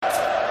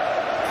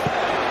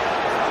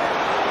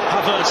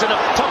Havertz in a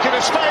pocket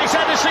of space.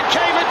 Edison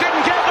came and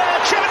didn't get there.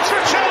 Chance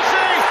for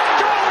Chelsea.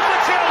 Goal for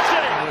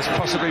Chelsea. As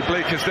possibly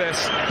bleak as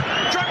this.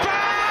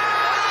 Drogba!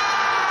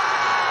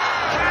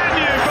 Can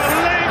you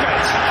believe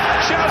it?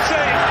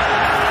 Chelsea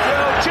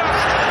will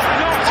just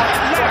not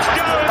let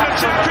go in the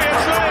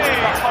Champions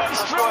League.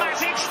 Most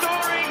dramatic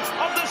story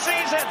of the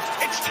season.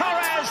 It's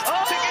Torres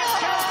to give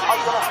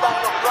Chelsea.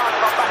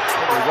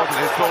 It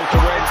wasn't his ball to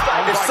win.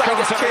 It's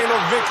Sanchez, Kane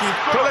or Vicky.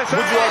 Would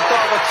you have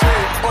rather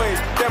trade? Oi,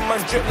 them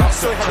man drip like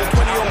soy. Had a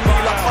 20 on me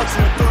like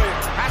Hudson Odoi.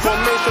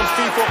 Formation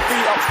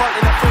 3-4-3 up front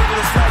in the field with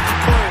a snaggy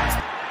boy.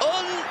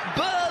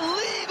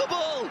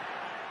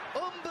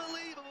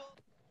 Unbelievable.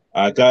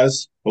 Alright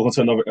guys, welcome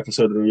to another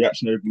episode of the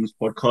Reactionary Blues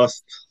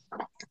podcast.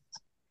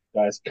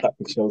 Guys, clap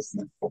for Chelsea.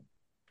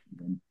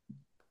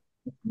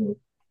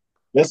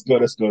 Let's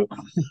go.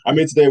 I'm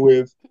here today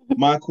with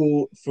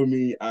Michael,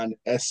 Fumi, and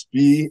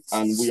SB,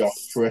 and we are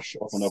fresh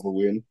off another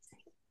win.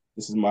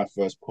 This is my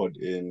first pod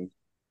in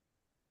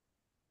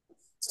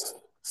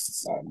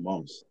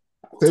months.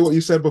 Say what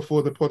you said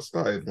before the pod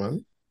started,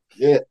 man.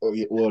 Yeah,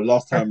 well,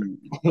 last time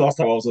I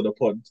was on the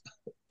pod,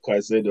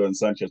 Caicedo and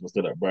Sanchez were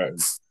still at Brighton.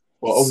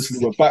 But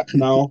obviously we're back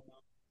now.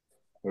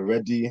 We're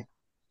ready.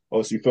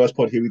 Obviously, first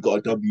pod here, we got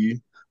a W,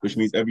 which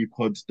means every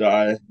pod that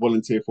I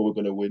volunteer for, we're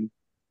going to win.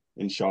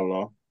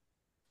 Inshallah.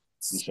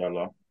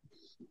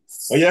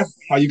 Oh yeah,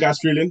 how you guys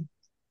feeling?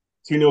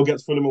 2-0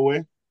 against Fulham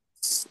away.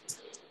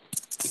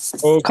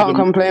 Can't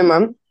complain,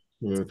 man.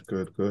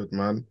 Good,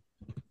 man.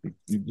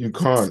 You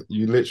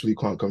literally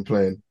can't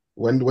complain.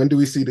 When do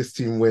we see this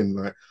team win?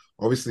 Like,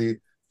 obviously,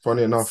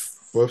 funny enough,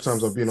 both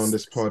times I've been on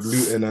this pod,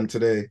 Luton and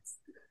today,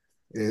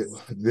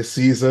 this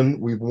season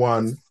we've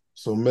won.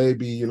 So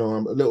maybe, I'm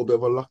a little bit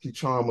of a lucky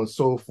charm and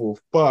so forth.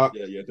 But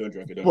yeah, don't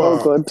drink it.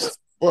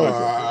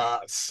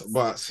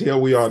 But here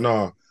we are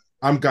now.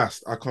 I'm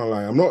gassed. I can't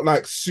lie. I'm not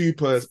like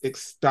super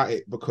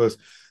ecstatic because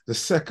the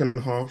second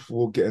half,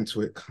 we'll get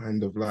into it,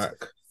 kind of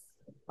like,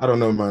 I don't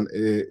know, man.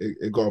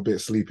 It got a bit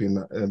sleepy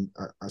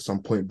at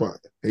some point, but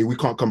hey, we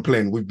can't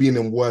complain. We've been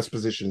in worse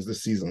positions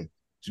this season. Do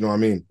you know what I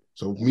mean?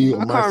 So me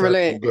on my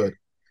side, I'm good.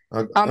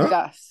 I'm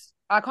gassed.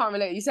 I can't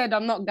relate. You said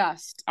I'm not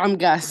gassed. I'm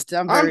gassed.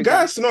 I'm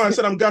gassed. No, I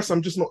said I'm gassed.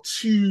 I'm just not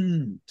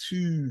too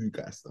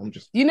gassed. I'm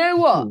just. You know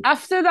what?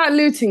 After that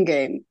Luton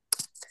game,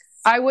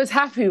 I was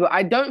happy, but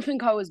I don't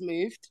think I was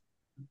moved.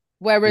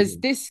 Whereas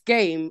this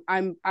game,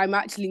 I'm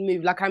actually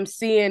moved. Like I'm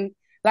seeing,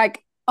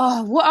 like,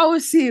 what I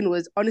was seeing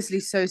was honestly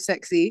so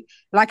sexy.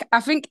 Like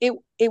I think it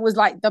was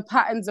like the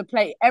patterns of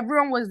play.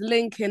 Everyone was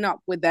linking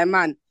up with their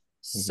man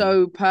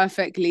so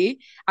perfectly,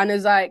 and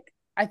it's like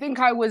I think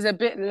I was a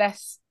bit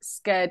less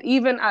scared,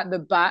 even at the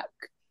back.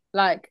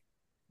 Like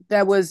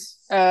there was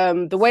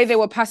the way they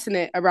were passing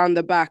it around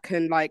the back,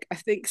 and like I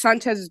think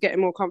Sanchez is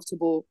getting more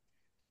comfortable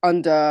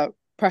under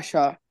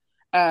pressure.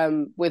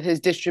 With his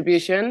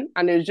distribution,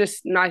 and it was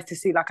just nice to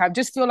see. Like I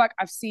just feel like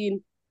I've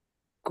seen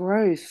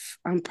growth.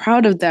 I'm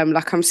proud of them.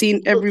 Like I'm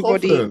seeing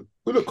everybody.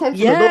 We look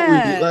confident, don't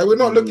we? Like we're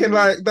not looking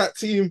like that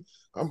team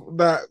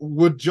that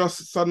would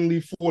just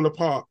suddenly fall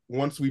apart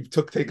once we've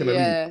taken a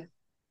lead.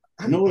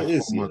 I know what it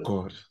is. Oh my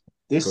God,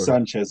 this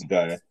Sanchez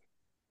guy.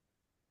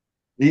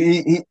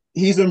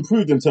 He's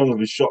improved in terms of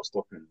his shot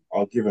stopping.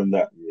 I'll give him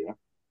that. Yeah,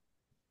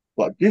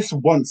 but this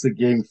once a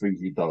game thing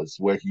he does,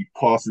 where he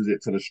passes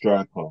it to the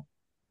striker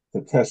to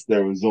test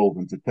their resolve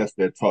and to test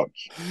their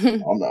touch.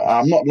 I'm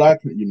not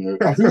liking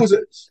it,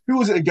 Who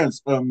was it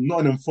against?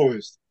 Nottingham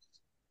Forest,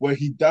 where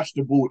he dashed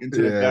the ball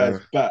into the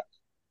guy's back.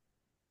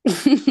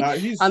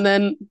 And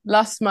then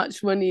last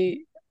match when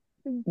he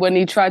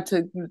tried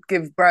to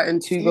give Brighton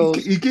 2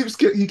 goals, he keeps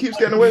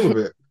getting away with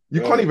it. You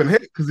can't even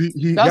hit because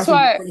he. That's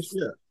why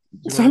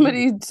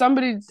somebody,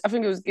 I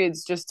think it was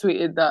Gids, just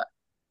tweeted that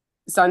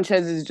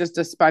Sanchez is just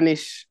a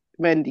Spanish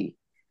Mendy.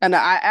 And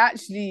I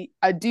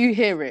do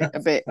hear it a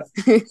bit.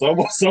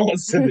 Someone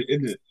said it,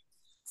 innit?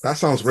 That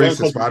sounds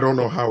racist, but I don't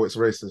know how it's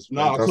racist.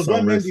 Nah, because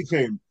when Mendy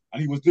came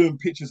and he was doing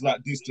pictures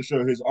like this to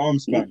show his arm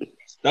span,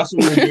 that's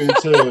what we're doing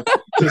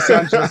to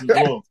Sanchez as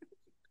well.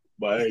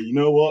 But hey, you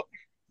know what?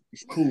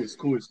 It's cool.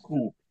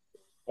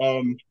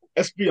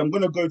 SB, I'm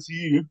going to go to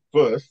you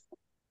first,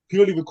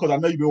 purely because I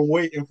know you've been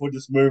waiting for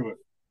this moment.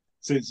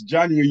 Since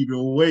January, you've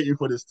been waiting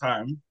for this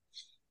time.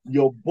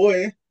 Your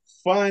boy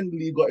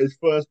finally got his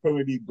first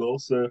Premier League goal,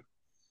 so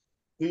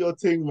do your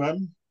thing,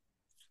 man.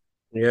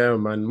 Yeah,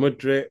 man.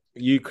 Mudryk,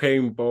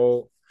 Ukraine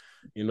ball,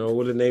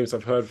 all the names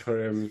I've heard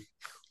for him.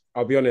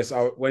 I'll be honest,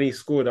 when he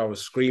scored, I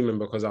was screaming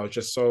because I was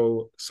just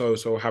so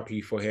happy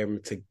for him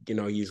to,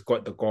 he's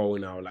got the goal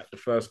now. Like the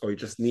first goal, he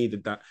just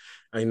needed that.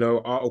 I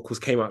know articles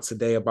came out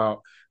today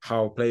about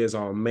how players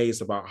are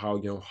amazed about how,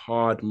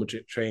 hard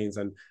Mudryk trains,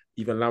 and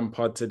even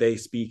Lampard today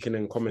speaking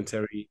in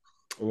commentary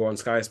or on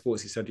Sky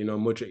Sports, he said,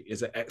 Mudryk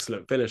is an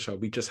excellent finisher.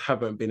 We just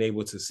haven't been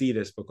able to see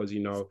this because,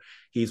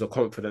 he's a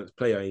confidence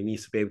player. He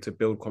needs to be able to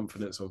build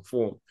confidence and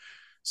form.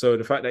 So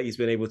the fact that he's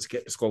been able to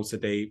get this goal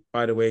today,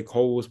 by the way,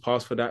 Cole was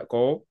passed for that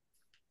goal.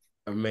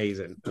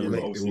 amazing. Yeah, but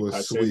amazing. obviously It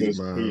was sweet, Caicedo's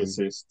man. 3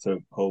 assists to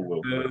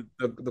Colwell.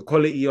 The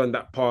quality on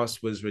that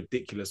pass was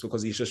ridiculous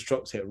because he just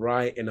dropped it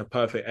right in a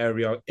perfect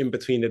area in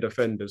between the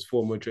defenders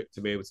for Mudryk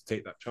to be able to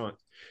take that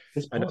chance.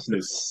 His passing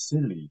is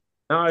silly.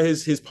 Now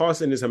his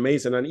passing is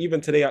amazing, and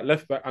even today at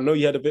left back, I know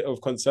you had a bit of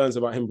concerns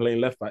about him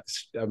playing left back,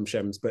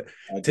 Shems, but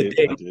I did.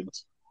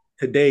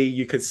 today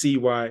you could see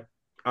why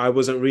I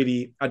don't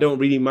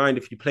really mind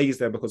if he plays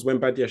there, because when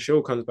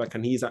Badiashile comes back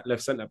and he's at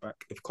left centre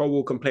back, if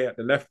Colwell can play at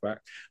the left back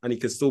and he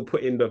can still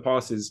put in the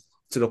passes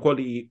to the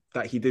quality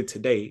that he did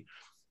today,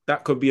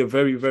 that could be a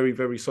very, very,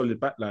 very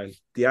solid backline.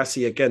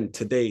 Diassi again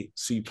today,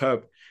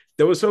 superb.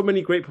 There were so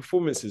many great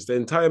performances. The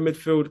entire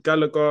midfield,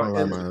 Gallagher. Can't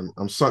lie, man.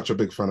 I'm such a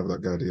big fan of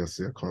that guy,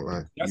 Diassi. I can't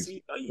lie.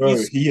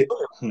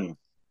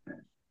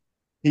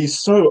 He's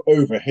so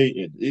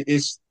overhated.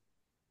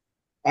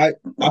 I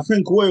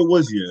think what it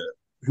was,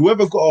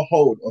 whoever got a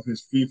hold of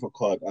his FIFA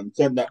card and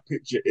sent that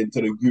picture into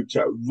the group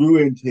chat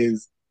ruined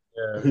his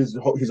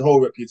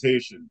whole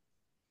reputation.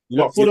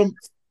 But for them,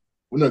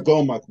 no, go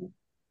on, Michael.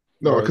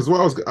 No, because what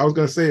I was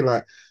going to say,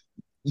 like,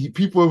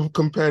 people have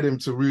compared him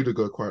to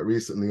Rudiger quite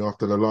recently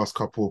after the last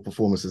couple of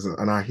performances,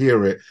 and I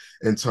hear it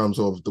in terms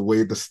of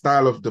the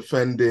style of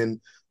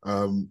defending,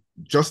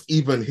 just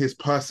even his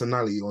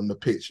personality on the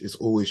pitch is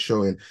always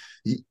showing.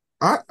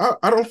 I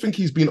don't think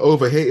he's been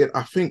overhated.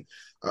 I think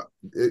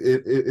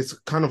it's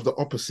kind of the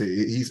opposite.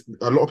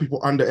 A lot of people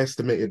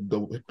underestimated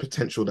the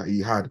potential that he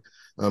had,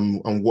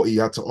 and what he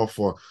had to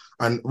offer,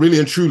 and really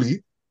and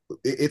truly,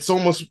 it's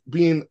almost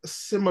been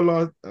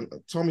similar. And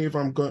tell me if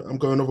I'm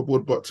going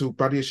overboard, but to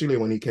Badiashile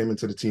when he came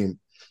into the team,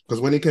 because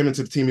when he came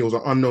into the team, he was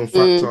an unknown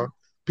factor.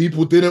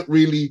 People didn't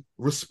really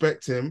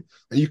respect him,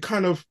 and you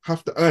kind of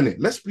have to earn it.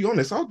 Let's be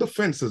honest, our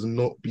defense has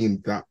not been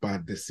that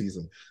bad this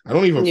season. I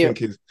don't even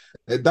think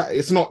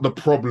it's not the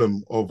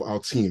problem of our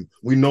team.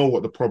 We know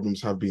what the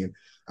problems have been,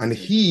 and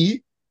he's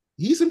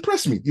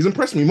impressed me. He's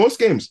impressed me most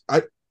games.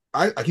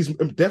 He's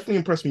definitely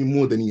impressed me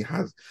more than he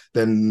has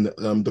than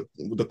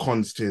the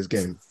cons to his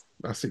game.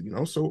 That's it,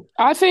 So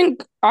I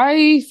think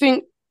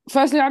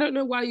firstly, I don't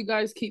know why you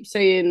guys keep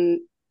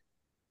saying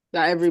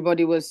that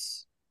everybody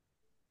was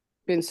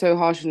been so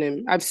harsh on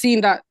him. I've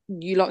seen that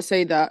you lot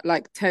say that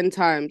like 10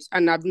 times,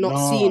 and I've not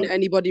seen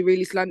anybody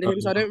really slander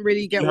him. So I don't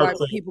really get why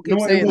people keep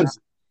saying that.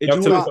 It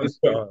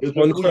was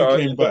when he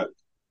came back.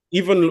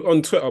 Even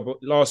on Twitter,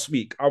 but last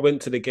week I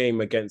went to the game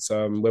against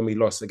when we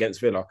lost against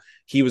Villa.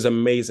 He was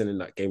amazing in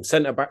that game.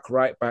 Centre back,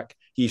 right back.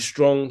 He's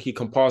strong. He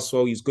can pass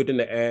well. He's good in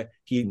the air.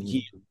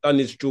 He done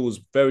his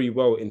jewels very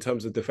well in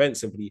terms of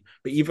defensively.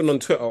 But even on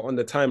Twitter, on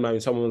the timeline,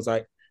 someone was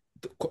like,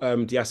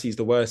 Diassi is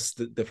the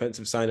worst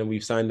defensive signing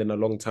we've signed in a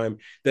long time.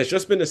 There's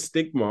just been a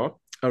stigma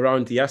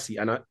around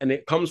Diassi, and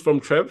it comes from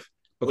Trev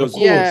because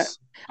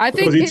I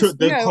think he took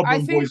the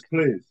Cobham boys'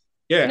 players.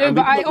 Yeah, no,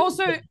 but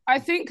I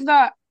think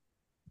that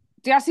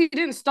Diassi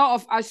didn't start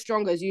off as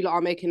strong as you lot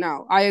are making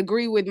out. I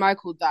agree with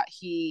Michael that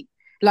he,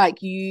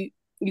 like, you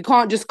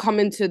can't just come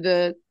into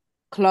the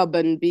club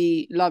and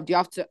be loved. You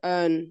have to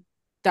earn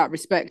that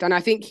respect. And I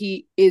think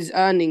he is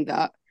earning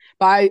that.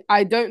 But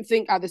I don't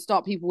think at the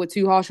start people were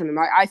too harsh on him.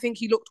 I think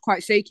he looked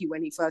quite shaky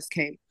when he first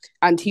came.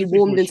 And he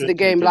warmed into the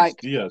game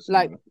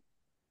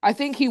I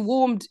think he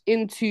warmed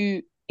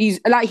into... He's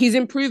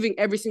improving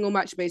every single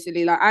match,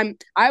 basically.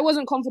 I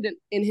wasn't confident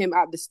in him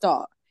at the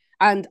start.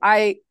 And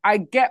I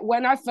get,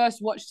 when I first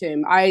watched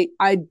him, I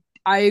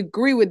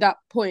agree with that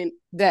point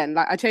then.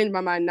 Like, I changed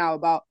my mind now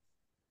about,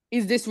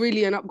 is this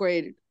really an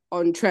upgrade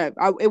on Trev?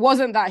 It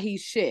wasn't that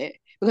he's shit,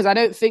 because I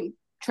don't think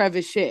Trev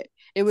is shit.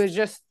 It was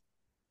just,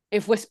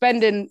 if we're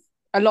spending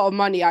a lot of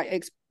money, I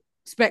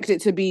expect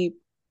it to be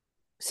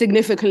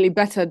significantly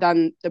better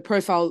than the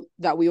profile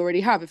that we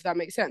already have, if that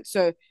makes sense.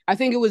 So I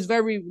think it was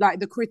very, like,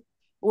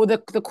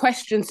 the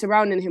questions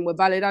surrounding him were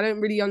valid. I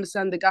don't really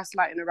understand the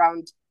gaslighting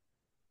around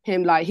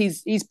him. Like,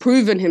 he's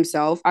proven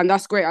himself, and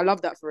that's great. I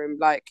love that for him.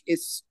 Like,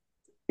 he's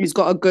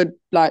got a good,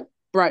 like,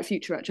 bright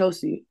future at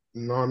Chelsea.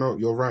 No,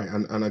 you're right.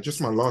 And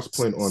just my last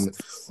point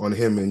on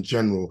him in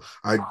general,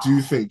 I do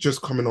think,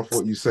 just coming off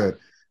what you said,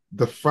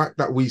 the fact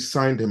that we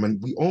signed him,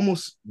 and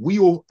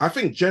I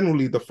think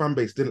generally the fan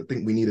base didn't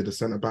think we needed a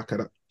centre back at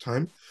that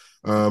time,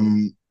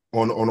 on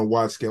a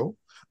wide scale.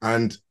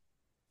 And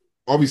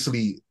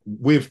obviously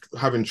with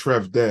having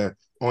Trev there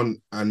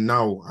on, and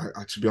now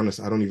I to be honest,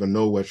 I don't even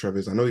know where Trev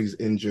is. I know he's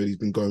injured, he's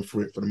been going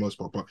through it for the most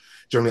part, but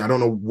generally I don't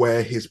know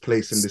where his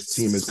place in this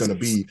team is going to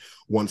be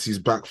once he's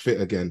back fit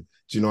again.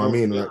 Do you know what I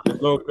mean? Like,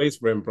 there's no place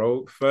for him,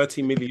 bro.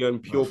 30 million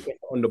pure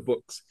on the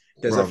books.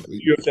 There's a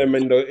few of them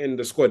in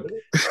the squad.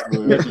 We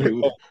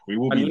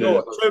will be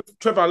there.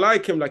 Trev, I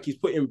like him. Like, he's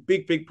put in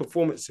big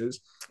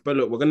performances. But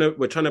look,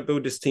 we're trying to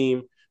build this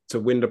team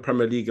to win the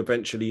Premier League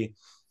eventually.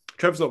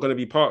 Trev's not going to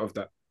be part of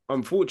that,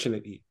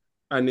 unfortunately.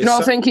 And you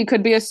don't think he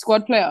could be a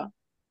squad player?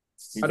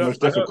 I don't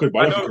think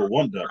he'll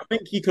want that. I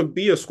think he can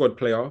be a squad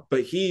player,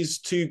 but he's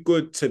too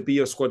good to be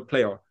a squad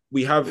player.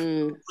 We have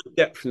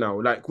depth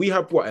now. Like, we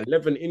have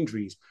 11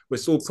 injuries. We're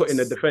still putting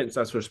a defense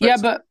that's respectable.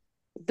 Yeah, but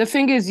the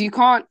thing is, you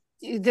can't.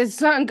 There's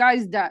certain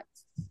guys that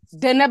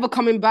they're never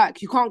coming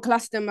back. You can't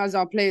class them as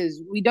our players.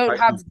 We don't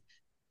have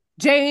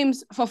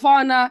James,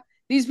 Fofana.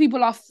 These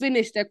people are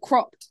finished. They're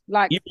cropped.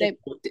 Like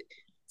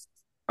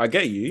I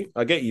get you.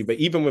 But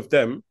even with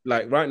them,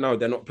 like right now,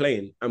 they're not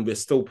playing, and we're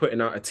still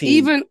putting out a team.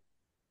 Even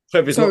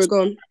Trevor's sorry, not.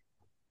 go on.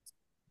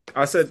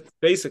 I said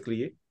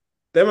basically,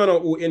 them are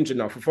not all injured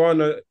now.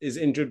 Fofana is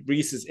injured.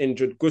 Reece is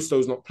injured.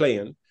 Gusto's not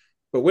playing,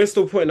 but we're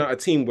still putting out a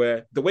team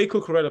where the way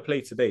Cucurella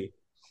played today.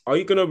 Are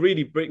you gonna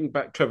really bring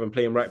back Trevor and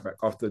play him right back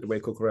after the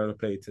way Cucurella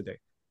played today?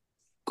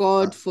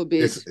 God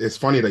forbid. It's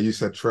funny that you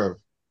said Trev.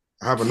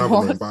 I have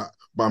another name,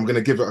 but I'm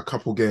gonna give it a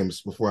couple games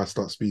before I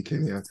start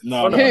speaking. Yeah.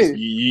 No,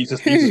 you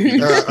just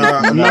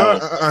no,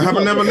 I have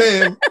another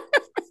name,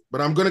 but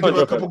I'm gonna give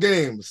it a couple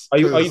games.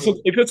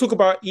 If you're talking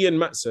about Ian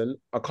Matson,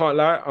 I can't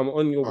lie, I'm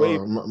on your way.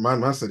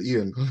 Man said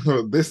Ian.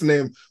 This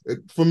name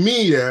for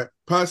me,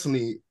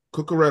 personally,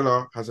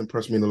 Cucurella has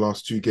impressed me in the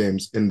last 2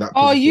 games in that.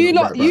 Oh, you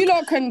lot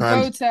can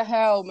go to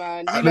hell,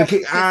 man.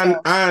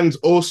 And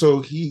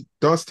also he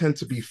does tend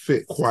to be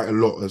fit quite a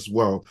lot as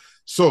well.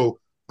 So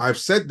I've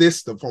said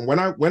this from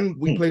when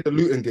we played the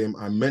Luton game.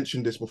 I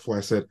mentioned this before.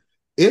 I said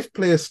if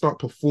players start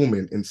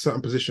performing in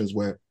certain positions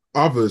where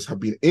others have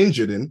been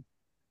injured in,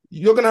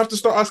 you're gonna have to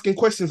start asking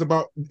questions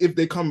about if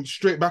they come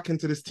straight back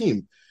into this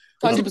team.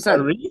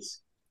 100%.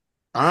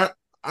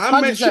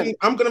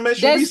 I'm going to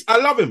mention Reece. I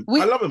love him.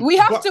 We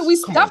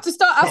have to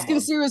start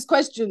asking serious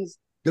questions.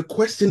 The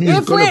question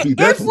is going to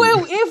be if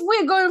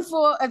we're going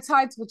for a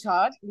title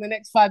charge in the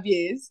next 5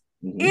 years,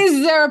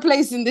 is there a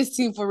place in this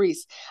team for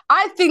Reece?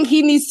 I think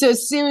he needs to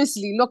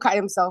seriously look at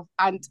himself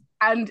and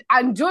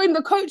join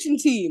the coaching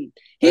team.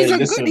 I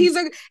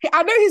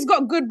know he's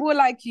got good ball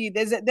IQ.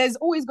 There's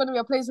always going to be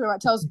a place for him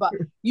at Chelsea, but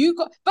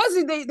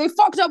firstly they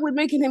fucked up with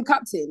making him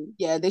captain.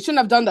 Yeah, they shouldn't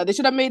have done that. They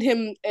should have made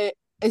him a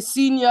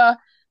senior,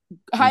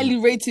 highly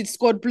rated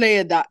squad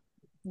player that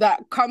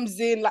comes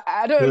in. Like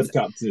I don't,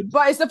 captain.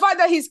 But it's the fact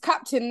that he's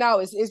captain now.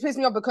 It's pissing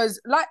me off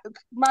because, like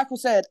Michael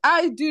said,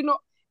 I do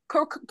not.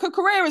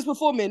 Cucurella is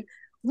performing,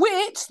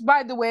 which,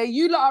 by the way,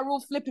 you lot are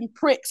all flipping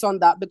pricks on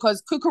that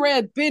because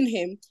Cucurella bin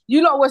him.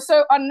 You lot were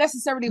so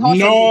unnecessarily harsh.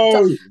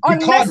 No, you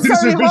can't do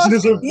this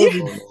revisionism.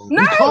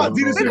 No, you can't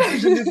do this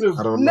revisionism.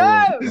 I don't know.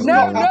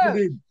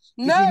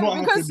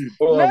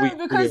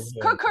 Because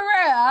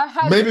Cucurella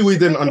has. Maybe we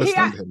didn't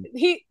understand him.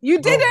 You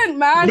didn't,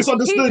 man.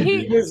 Misunderstood.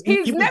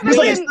 He's never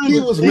been. He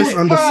was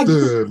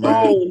misunderstood,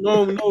 man.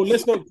 No.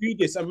 Let's not do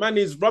this. A man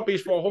is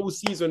rubbish for a whole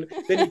season.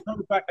 Then he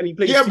comes back and he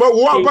plays. Yeah, but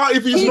what about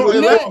if he's not a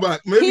left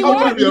back? Maybe he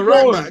might be a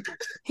right back.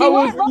 How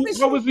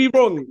was we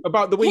wrong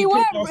about the way he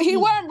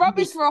weren't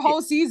rubbish for a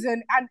whole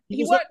season, and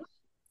he weren't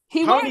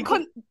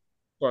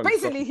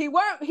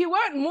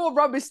more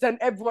rubbish than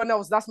everyone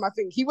else. That's my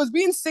thing. He was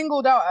being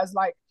singled out as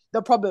like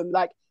the problem.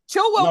 Like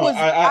Chilwell was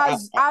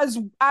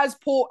as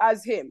poor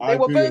as him. They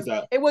were both.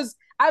 It was.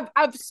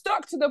 I've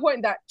stuck to the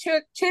point that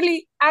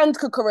Chile and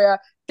Cucurella,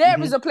 there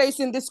is a place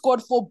in this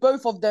squad for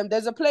both of them.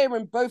 There's a player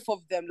in both of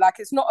them. Like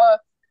it's not a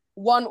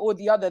one or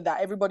the other that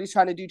everybody's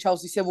trying to do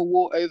Chelsea civil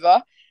war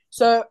over.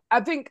 So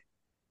I think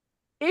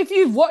if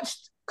you've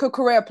watched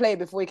Cucurella play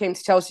before he came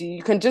to Chelsea,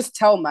 you can just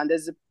tell, man.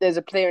 There's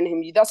a player in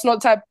him. That's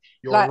not type.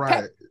 You're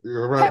right.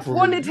 You're right. Pep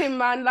wanted him,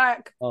 man.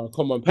 Like, oh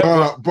come on,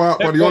 Pep. But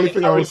the only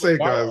thing I will say,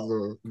 guys,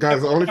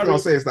 the only thing I'll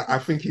say is that I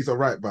think he's a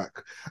right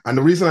back, and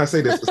the reason I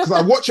say this is because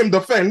I watch him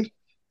defend,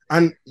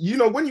 and you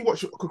know when you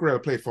watch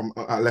Cucurella play from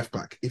at left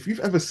back, if you've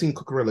ever seen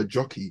Cucurella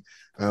jockey,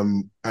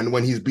 and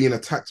when he's being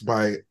attacked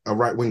by a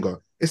right winger,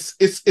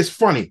 it's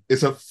funny.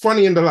 It's a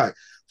funny in the light.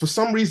 For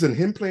some reason,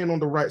 him playing on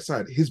the right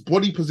side, his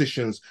body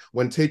positions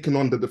when taking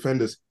on the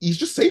defenders, he's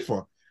just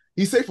safer.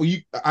 He's safer.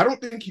 I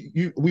don't think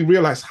we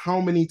realize how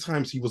many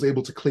times he was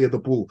able to clear the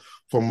ball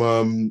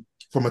from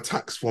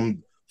attacks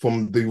from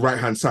the right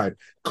hand side,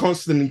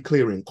 constantly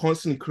clearing.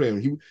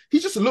 He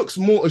just looks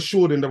more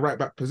assured in the right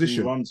back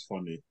position. He runs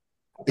funny.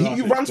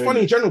 He runs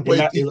funny in general,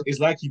 but it's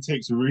like he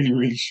takes really,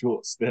 really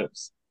short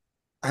steps.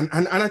 And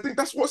I think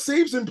that's what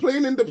saves him.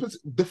 Playing in the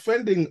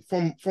defending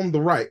from the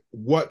right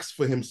works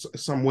for him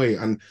some way.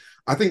 And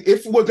I think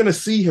if we're going to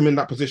see him in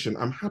that position,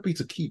 I'm happy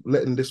to keep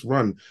letting this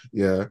run.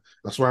 Yeah,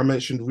 that's why I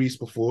mentioned Reece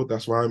before.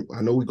 That's why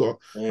I know we got.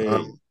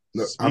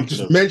 I'm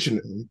just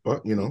mentioning him,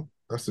 but you know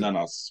that's it.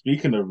 No.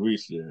 Speaking of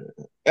Reece, yeah,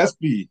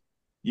 SB,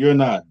 you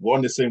and I, we're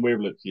on the same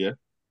wavelength. Yeah.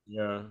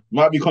 Yeah.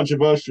 Might be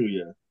controversial.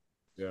 Yeah.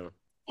 Yeah.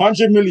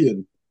 100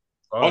 million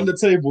on the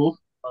table.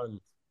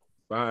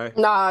 Bye.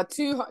 Nah,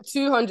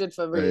 200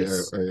 for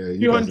Reece.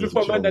 200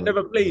 for a man that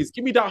never plays.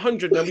 Give me that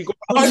 100 and we got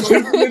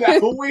 100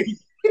 million.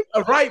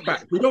 A right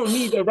back. We don't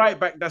need a right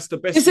back that's the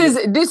best.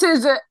 This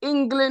is an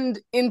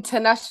England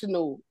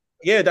international.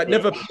 Yeah, that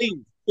never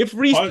played. If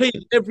Reece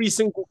played every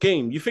single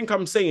game, you think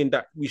I'm saying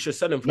that we should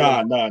sell him for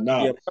Nah.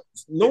 Yeah,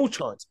 no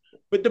chance.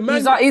 But the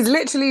man he's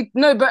literally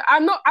no, but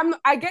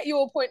I get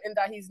your point in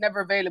that he's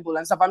never available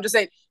and stuff. I'm just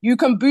saying you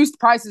can boost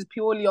prices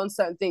purely on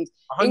certain things.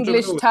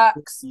 English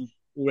tax.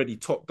 Already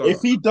topped up.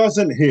 If he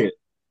doesn't hit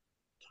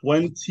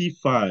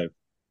 25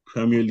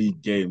 Premier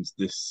League games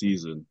this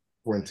season,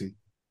 20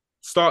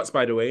 starts,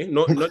 by the way,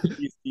 not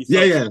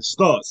yeah,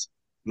 starts.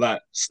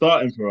 like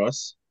starting for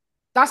us,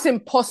 That's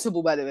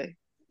impossible, by the way,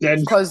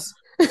 then because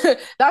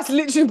that's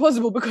literally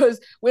impossible because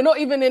we're not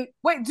even in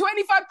 25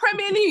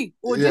 Premier League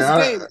or this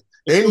game.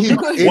 Ain't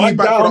he one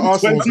back for the down,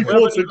 Arsenal?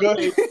 24 to go.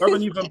 We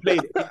haven't even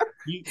played.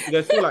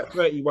 There's still like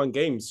 31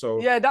 games.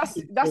 So Yeah,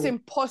 that's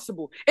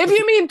impossible. If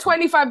you mean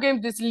 25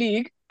 games this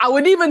league, I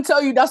would even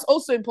tell you that's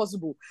also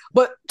impossible.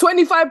 But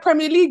 25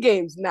 Premier League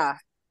games, nah.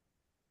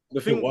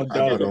 the thing, One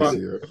down,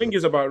 the thing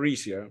is about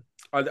Reece, yeah.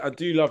 I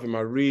do love him. I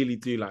really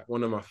do. Like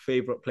one of my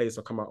favorite players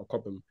to come out of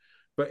Cobham.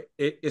 But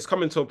it's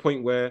coming to a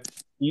point where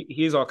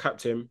he's our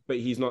captain, but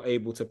he's not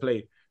able to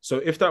play. So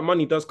if that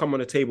money does come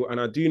on the table,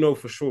 and I do know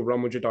for sure Real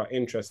Madrid are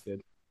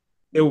interested,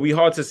 it will be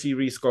hard to see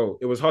Reece go.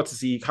 It was hard to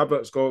see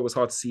Havertz go. It was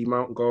hard to see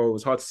Mount go. It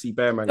was hard to see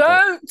Bearman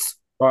go.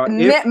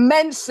 Don't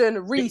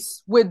mention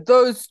Reece with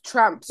those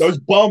tramps. Those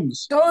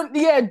bums. Don't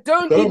even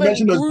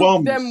mention those group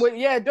bums. them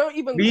with don't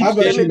even Reece group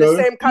them James, in the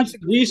same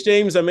category. Reece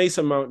James and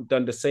Mason Mount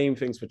done the same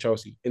things for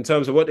Chelsea in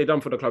terms of what they've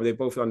done for the club. They've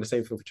both done the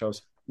same thing for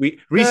Chelsea. Reece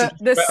is a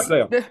better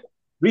player.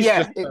 Reece is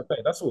just a better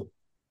player. That's all.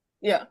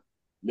 Yeah.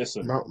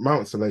 Listen,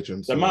 Mount's a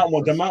legend. the Mount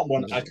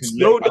one, I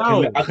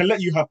can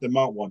let you have the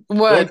Mount one.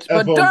 Word,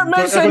 but don't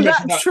mention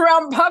that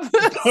Trump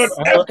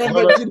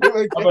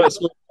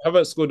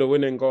Havertz scored the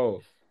winning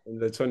goal in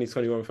the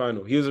 2021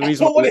 final. He was the I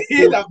reason. don't want to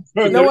hear that.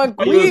 No one,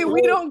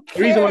 we don't care.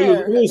 The reason why he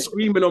was all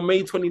screaming on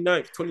May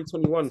 29th,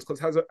 2021 is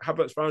because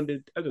Havertz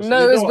rounded Ederson.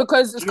 No, it's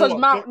because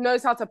Mount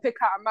knows how to pick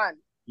out a man.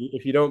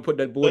 If you don't put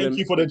that ball Thank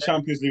you for the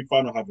Champions League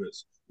final,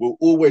 Havertz. We'll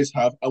always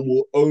have and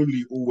we'll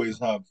only always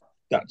have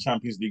that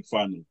Champions League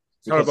final.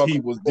 Because he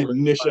did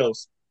niche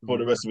else for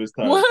the rest of his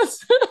time. What?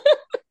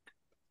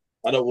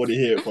 I don't want to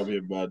hear it from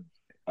him, man.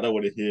 I don't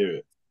want to hear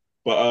it.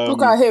 But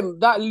look at him,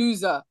 that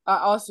loser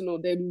at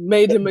Arsenal. They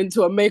made him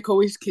into a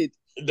Make-A-Wish kid.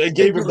 They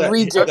gave him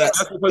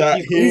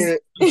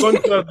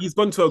he's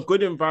gone to a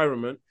good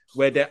environment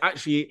where they're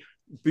actually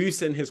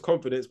boosting his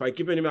confidence by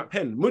giving him that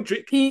pen.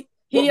 Mudryk, he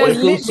has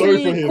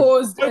literally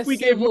caused a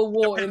civil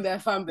war in their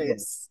fan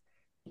base.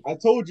 I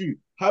told you,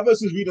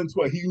 Havertz is reading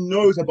Twitter. He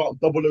knows about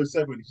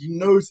 007. He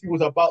knows he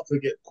was about to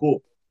get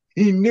caught.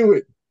 He knew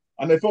it.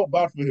 And they felt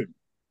bad for him.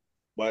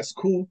 But it's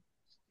cool.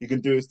 He can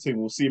do his thing.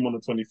 We'll see him on the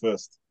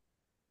 21st.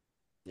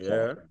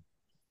 Yeah.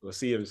 We'll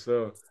see him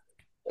still.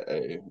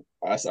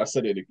 I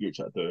said it in the group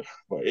chat though.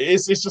 But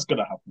it's just going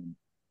to happen.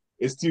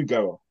 It's too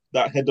Gara.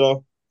 That header,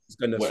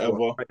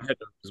 whatever.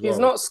 He's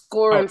not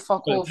scoring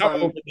fuck all,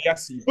 fam.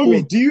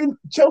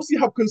 Chelsea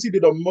have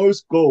conceded the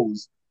most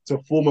goals to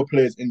former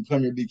players in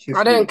Premier League history.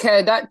 I don't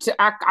care.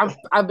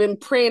 I've been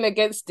praying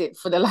against it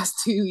for the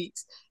last 2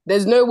 weeks.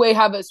 There's no way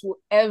Havertz will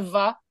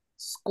ever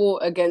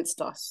score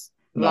against us.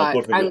 No,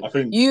 I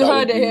think you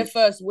heard it here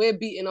first. We're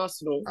beating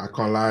Arsenal. I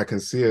can't lie. I can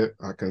see it.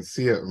 I can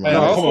see it, man.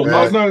 Come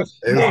on, man. It's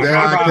there.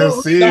 I can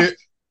see it.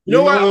 You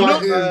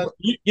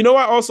know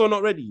what? Also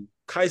not ready.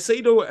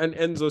 Caicedo and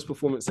Enzo's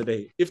performance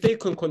today. If they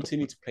can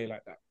continue to play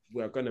like that,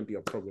 we're going to be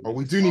a problem. Oh,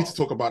 we do need to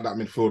talk about that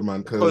midfield,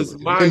 man, because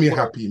it made me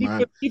happy,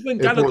 man. Even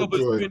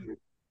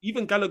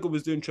Gallagher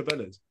was doing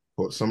Trevellas.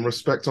 Put some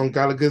respect on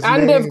Gallagher's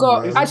and name, they've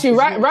got man. actually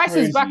Rice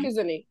is back,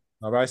 isn't he?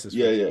 Rice is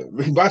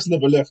Rice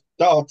never left.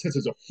 That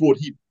Arteta's a fraud.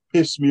 He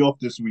pissed me off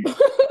this week,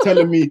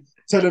 telling me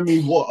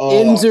what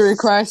injury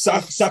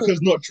crisis.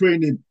 Saka's not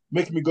training,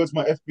 making me go to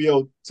my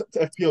FPL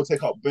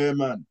take out Bear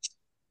Man.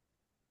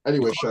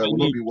 Anyway, I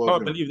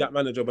can't believe that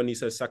manager when he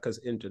says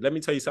Saka's injured. Let me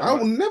tell you something. I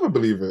will never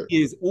believe it.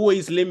 He is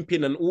always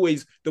limping and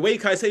always the way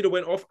Caicedo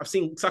went off. I've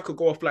seen Saka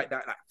go off like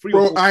that, like 3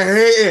 Bro, or 4. I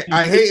hate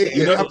it.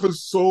 It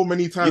happens so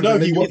many times.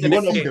 He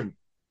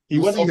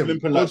went off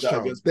limping like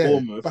that against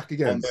Bournemouth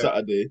on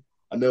Saturday,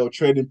 and they were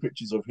trading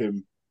pictures of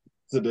him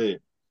today.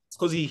 It's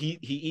because he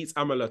eats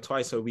amala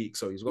twice a week,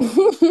 so he's got.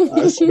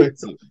 I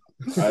expect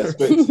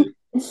it.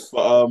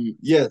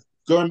 But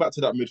going back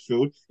to that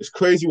midfield, it's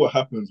crazy what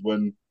happens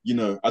when,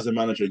 as a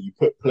manager, you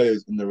put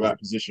players in the right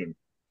position.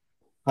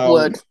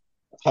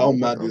 How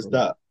mad is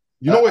that?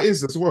 You know what it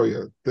is as well,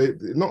 yeah?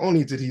 Not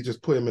only did he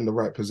just put him in the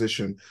right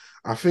position,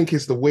 I think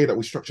it's the way that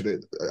we structured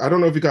it. I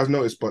don't know if you guys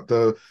noticed, but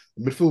the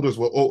midfielders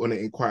were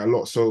alternating quite a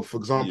lot. So, for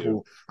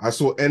example, I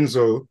saw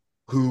Enzo,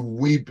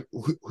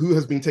 who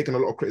has been taking a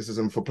lot of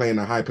criticism for playing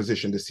a high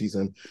position this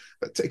season,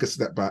 take a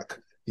step back.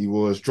 He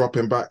was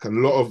dropping back a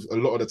lot of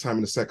the time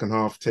in the second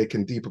half,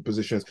 taking deeper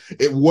positions.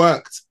 It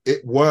worked,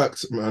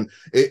 man.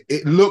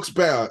 It looks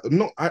better.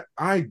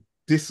 I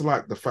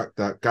dislike the fact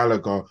that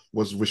Gallagher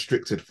was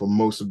restricted for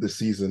most of the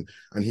season,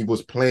 and he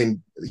was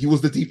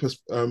the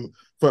deepest,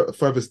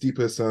 furthest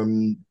deepest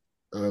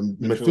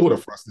midfielder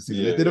for us this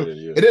season.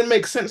 It didn't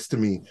make sense to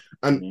me,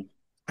 and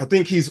I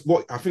think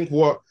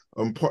what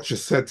Poch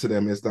has said to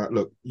them is that,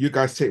 look, you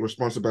guys take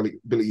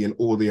responsibility in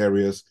all the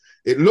areas.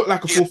 It looked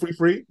like a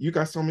 4-3-3. You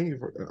guys tell me.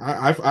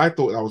 I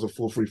thought that was a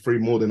 4-3-3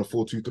 more than a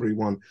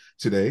 4-2-3-1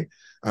 today.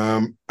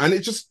 And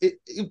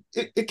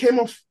it came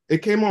off. It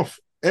came off.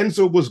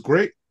 Enzo was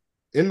great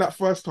in that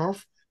first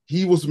half.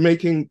 He was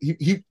making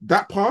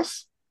that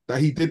pass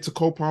that he did to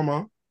Cole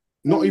Palmer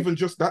not even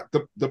just that,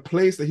 the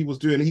plays that he was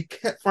doing, he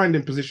kept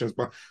finding positions,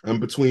 but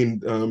between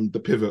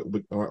the pivot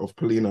of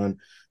Polina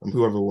and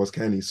whoever was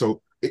Kenny.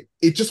 So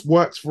it just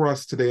works for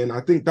us today, and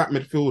I think that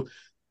midfield,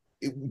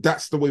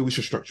 that's the way we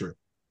should structure it.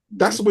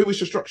 That's the way we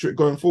should structure it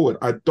going forward.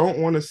 I don't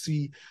want to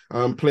see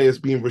players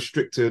being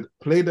restricted.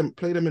 Play them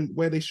in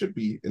where they should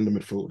be in the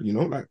midfield. You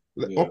know, like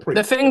operate.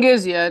 The thing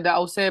is, that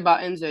I'll say about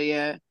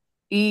Enzo,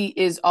 he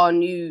is our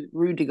new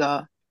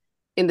Rudiger,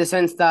 in the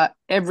sense that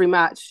every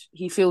match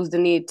he feels the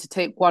need to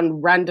take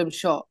one random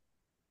shot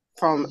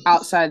from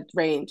outside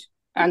range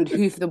and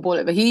hoof the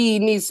ball. But he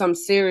needs some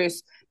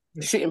serious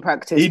shooting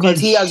practice, because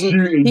he has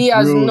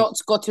not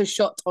got a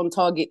shot on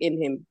target in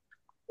him.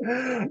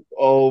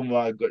 Oh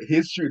my God,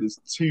 his shooting is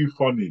too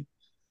funny,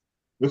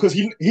 because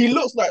he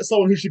looks like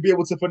someone who should be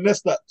able to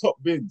finesse that top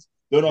bins.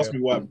 Don't ask me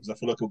why, because I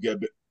feel like he'll get a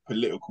bit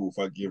political if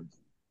I give.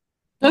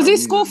 Does he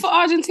score for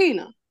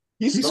Argentina?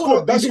 He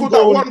scored that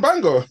one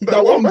banger.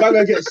 That one banger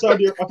against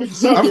Saudi. I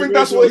think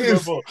that's what it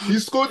is. He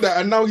scored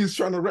that, and now he's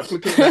trying to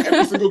replicate that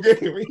every single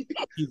game.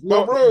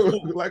 Bro,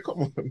 like,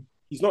 come on.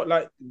 He's not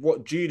like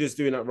what Jude is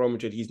doing at Real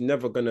Madrid. He's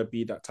never going to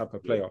be that type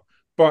of player.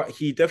 But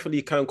he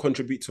definitely can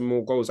contribute to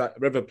more goals. At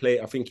River Plate,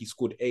 I think he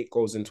scored 8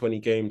 goals in 20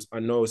 games. I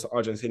know it's the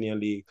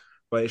Argentinian league,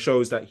 but it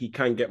shows that he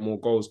can get more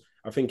goals.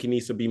 I think he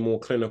needs to be more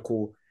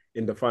clinical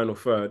in the final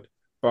third.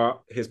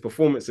 But his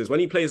performances, when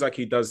he plays like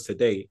he does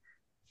today,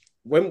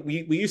 when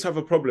we used to have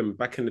a problem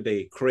back in the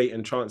day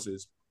creating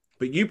chances,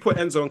 but you put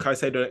Enzo and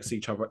Caicedo next to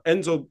each other.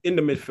 Enzo in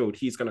the midfield,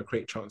 he's going to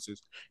create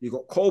chances. You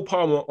got Cole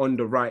Palmer on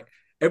the right.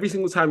 Every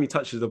single time he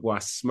touches the ball, I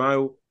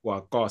smile or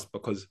I gasp,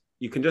 because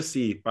you can just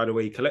see by the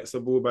way he collects the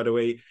ball, by the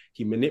way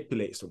he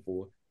manipulates the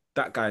ball,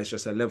 that guy is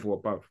just a level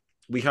above.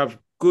 We have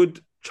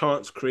good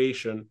chance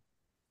creation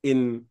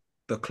in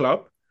the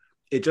club.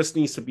 It just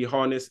needs to be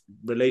harnessed.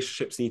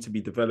 Relationships need to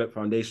be developed.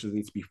 Foundations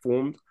need to be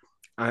formed.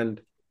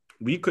 And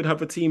we could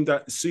have a team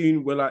that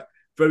soon we're like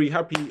very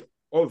happy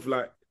of.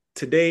 Like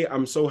today,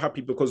 I'm so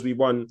happy because we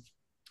won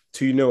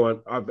 2-0 and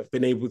I've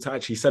been able to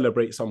actually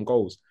celebrate some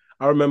goals.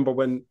 I remember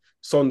when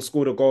Son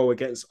scored a goal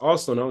against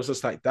Arsenal, I was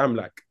just like, damn,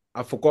 like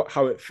I forgot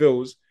how it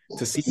feels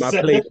to see my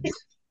player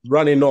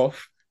running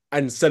off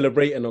and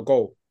celebrating a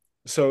goal.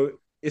 So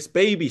it's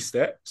baby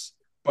steps,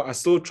 but I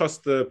still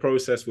trust the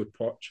process with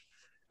Poch.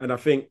 And I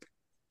think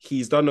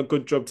he's done a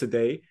good job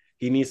today.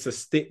 He needs to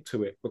stick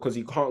to it, because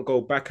he can't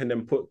go back and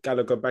then put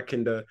Gallagher back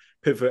in the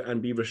pivot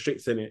and be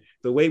restricted in it.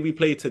 The way we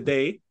play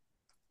today,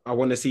 I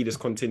want to see this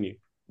continue.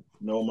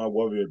 No, my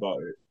worry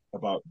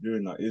about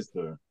doing that is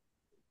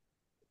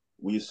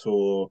we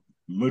saw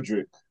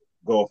Mudryk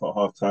go off at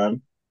half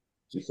time.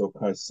 We saw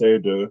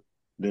Caicedo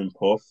limp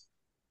off.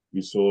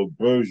 We saw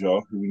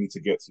Broja, who we need to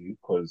get to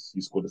because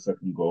he scored the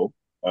second goal,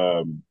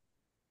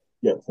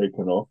 get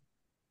taken off.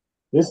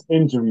 This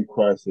injury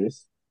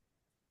crisis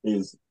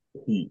is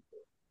peak.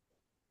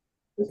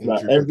 It's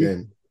like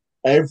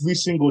every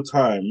single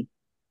time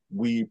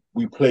we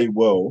play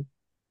well,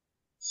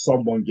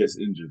 someone gets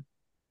injured.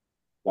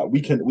 Like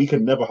we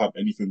can never have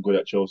anything good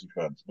at Chelsea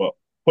fans, but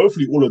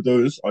hopefully all of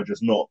those are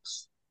just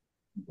knocks.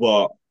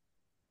 But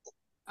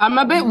I'm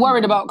a bit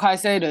worried about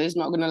Caicedo, it's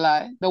not gonna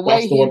lie. The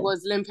way he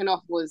was limping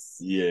off was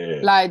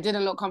like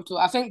didn't look comfortable.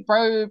 I think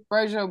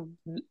Broja,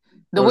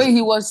 the way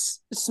he was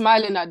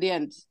smiling at the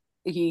end,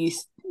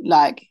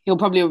 he'll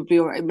probably be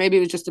all right. Maybe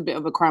it was just a bit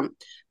of a cramp.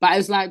 But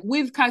it's like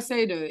with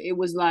Caicedo, it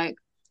was like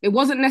it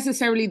wasn't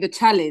necessarily the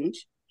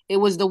challenge, it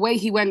was the way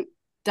he went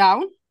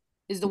down,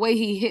 is the way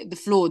he hit the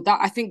floor. That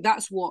I think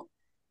that's what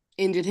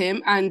injured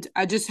him. And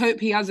I just hope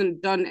he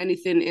hasn't done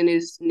anything in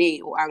his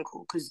knee or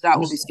ankle, because that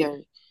would be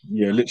scary.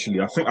 Yeah, literally.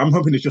 I'm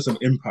hoping it's just an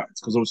impact,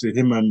 because obviously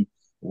him and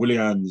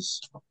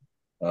Willian's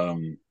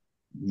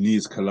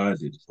knees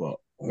collided, but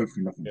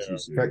hopefully nothing too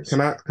serious.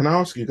 Can I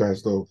ask you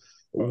guys though,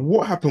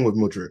 what happened with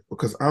Mudryk?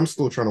 Because I'm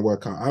still trying to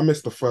work out. I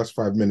missed the first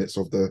 5 minutes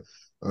of the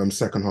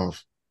second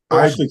half.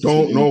 I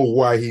don't know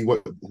why he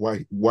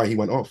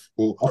went off.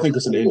 I think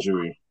it's an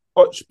injury.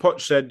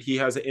 Poch said he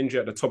has an injury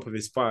at the top of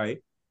his thigh,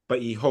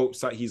 but he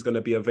hopes that he's going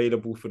to be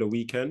available for the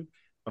weekend.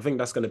 I think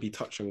that's going to be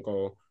touch and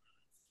go.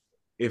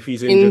 If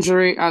he's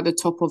injury at the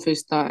top of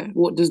his thigh,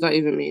 what does that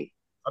even mean?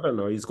 I don't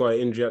know. He's got an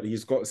injury.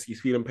 He's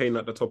feeling pain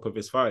at the top of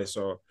his thigh.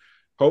 So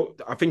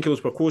I think it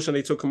was precaution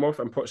they took him off,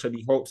 and Poch said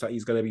he hopes that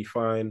he's going to be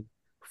fine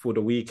for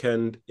the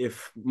weekend.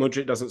 If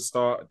Mudryk doesn't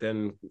start,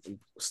 then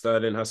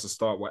Sterling has to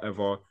start,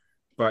 whatever.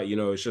 But,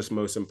 it's just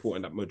most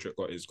important that Mudryk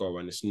got his goal,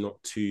 and it's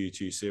not too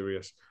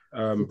serious.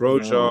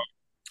 Broja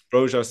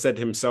said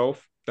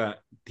himself that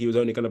he was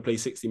only going to play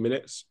 60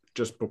 minutes,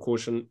 just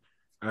precaution.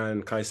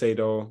 And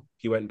Caicedo,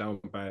 he went down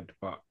bad,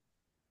 but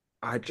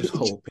I just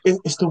hope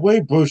it's the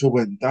way Broja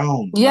went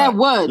down. Yeah,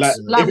 words.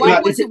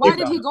 Why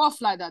did he go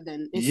off like that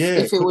then?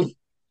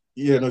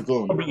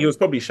 Go on. He was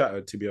probably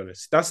shattered, to be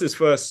honest. That's his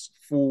first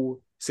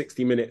full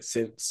 60 minutes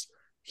since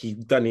he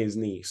done his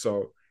knee,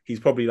 so he's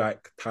probably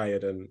like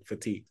tired and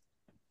fatigued.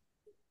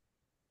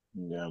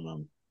 Yeah,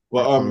 man.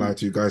 Well, I can't lie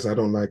to you guys. I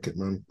don't like it,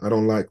 man. I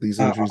don't like these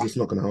injuries. It's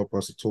not going to help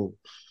us at all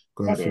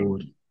going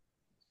forward.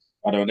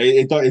 I don't know.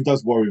 It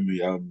does worry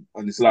me. And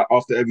it's like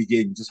after every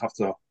game, you just have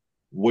to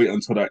wait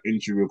until that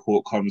injury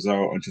report comes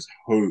out and just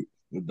hope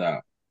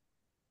that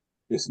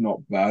it's not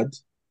bad.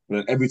 But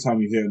then every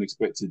time you hear an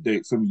expected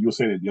date, for me, you were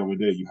saying it the other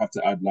day, you have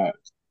to add like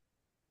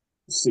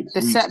 6 The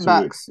weeks to it.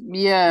 setbacks,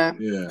 yeah.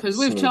 Yeah. Because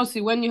with So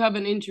Chelsea, when you have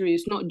an injury,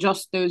 it's not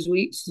just those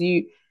weeks.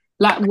 You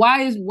like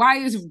why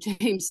is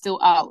James still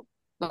out?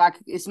 Like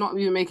it's not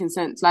even making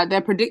sense. Like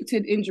their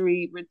predicted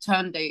injury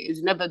return date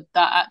is never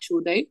that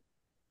actual date.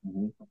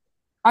 mhm.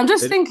 I'm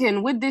just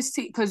thinking with this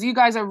team because you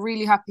guys are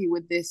really happy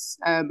with this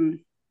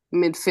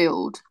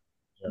midfield.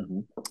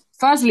 Mhm.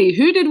 Firstly,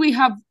 who did we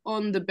have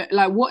on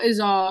like? What is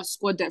our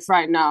squad depth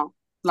right now?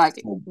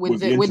 Like With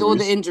the with all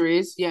the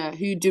injuries, injuries, yeah.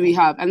 Who do we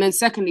have? And then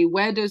secondly,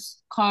 where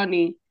does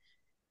Carney?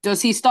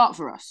 Does he start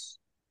for us?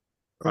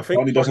 I think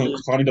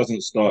Carney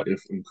doesn't start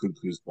if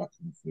Nkunku's back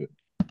in fit.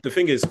 the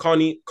thing is,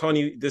 Carney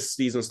this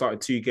season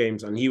started 2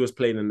 games and he was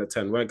playing in the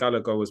 10. Where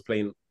Gallagher was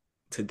playing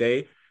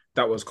today,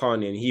 that was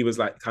Carney, and he was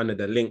like kind of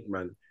the link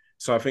man.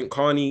 So I think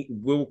Carney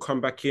will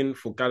come back in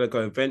for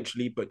Gallagher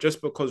eventually, but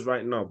just because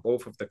right now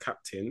both of the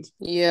captains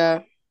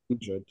Yeah,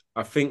 injured,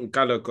 I think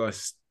Gallagher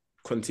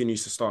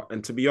continues to start.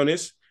 And to be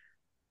honest,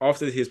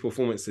 after his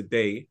performance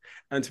today,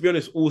 and to be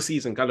honest, all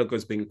season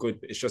Gallagher's been good.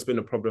 It's just been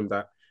a problem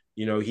that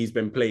he's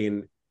been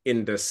playing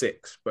in the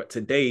 6, but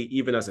today,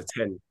 even as a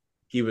 10,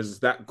 he was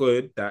that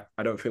good that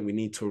I don't think we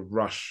need to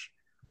rush.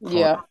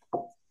 yeah,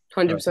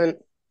 100%.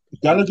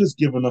 Gallagher's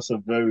given us a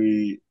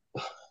very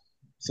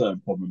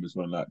certain problem as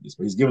well like this,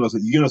 but he's given us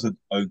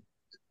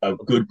a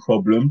good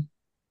problem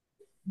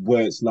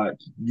where it's like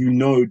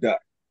that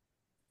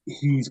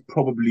he's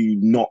probably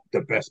not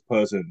the best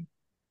person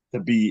to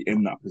be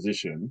in that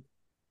position,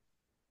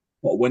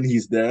 but when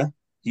he's there,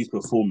 he's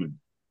performing.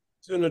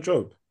 He's doing a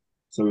job.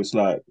 So it's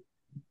like,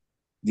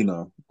 I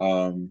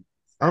don't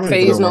even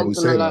Faye's know why not we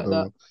gonna say that like that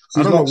though.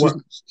 I don't know what.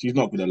 she's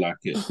not gonna like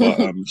it,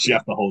 but she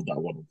has to hold that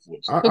one,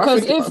 unfortunately. I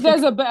because think. if I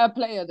there's think. a better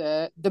player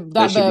there, They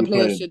that should better be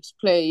player playing should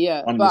play.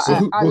 Yeah, but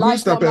 100%. I Who's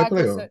like that what better Michael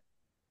player? said.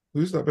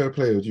 Who's that better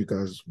player with you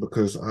guys?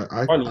 Because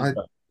Carney's I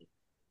back.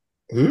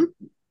 who?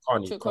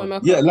 Carney.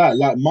 Yeah,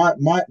 like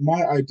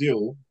my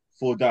ideal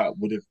for that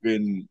would have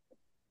been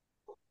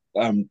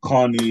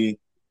Carney,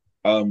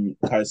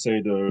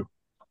 Caicedo,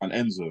 and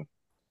Enzo.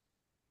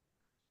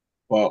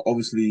 But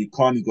obviously,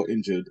 Carney got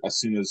injured as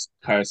soon as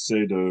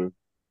Caicedo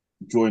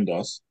joined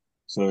us,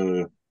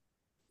 so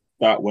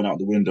that went out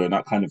the window, and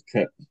that kind of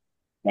kept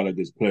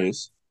Gallagher's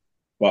place.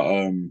 But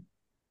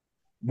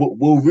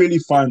we'll really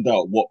find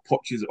out what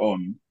Poch is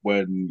on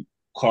when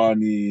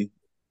Carney,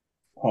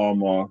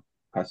 Palmer,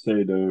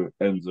 Caicedo,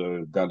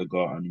 Enzo,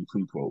 Gallagher, and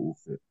Nkunku are all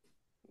fit.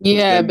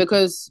 Yeah, Then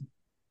because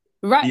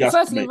he right, has to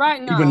firstly, make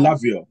right even now,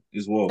 Lavia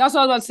as well. that's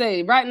what I was about to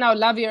say. Right now,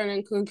 Lavia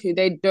and Nkunku,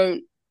 they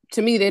don't.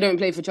 To me, they don't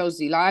play for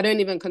Chelsea. Like I don't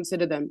even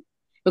consider them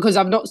because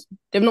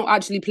they've not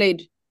actually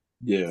played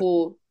Yeah,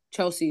 for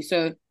Chelsea.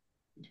 So,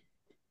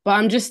 but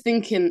I'm just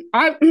thinking,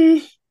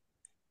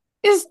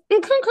 is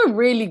Nkunku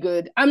really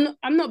good? I'm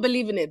not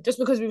believing it just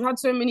because we've had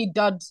so many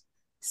dud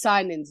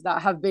signings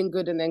that have been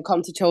good and then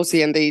come to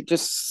Chelsea and they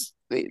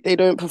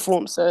don't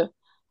perform. So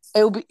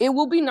it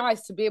will be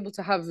nice to be able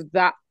to have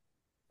that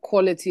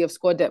quality of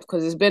squad depth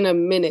because it's been a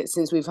minute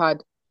since we've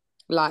had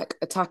like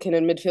attacking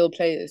and midfield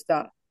players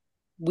that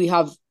we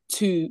have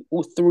 2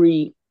 or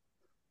 3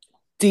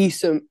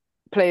 decent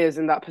players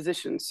in that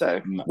position. So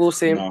no, we'll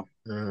see. no.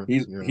 Yeah,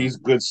 He's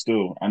good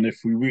still, and if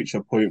we reach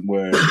a point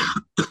where,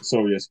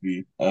 sorry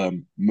SB,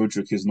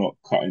 Mudryk is not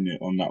cutting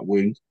it on that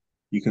wing,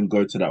 he can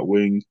go to that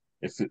wing.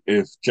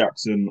 If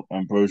Jackson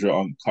and Brozier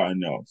aren't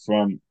cutting it up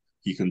front,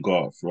 he can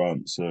go up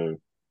front.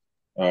 So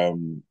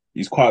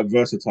he's quite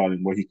versatile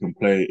in where he can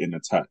play in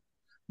attack.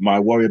 My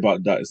worry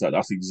about that is that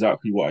that's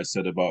exactly what I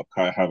said about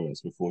Kai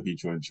Havertz before he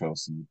joined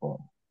Chelsea. But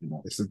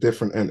it's a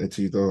different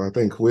entity though. I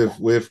think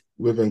with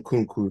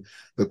Nkunku,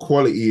 the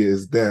quality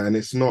is there, and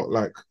it's not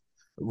like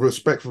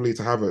respectfully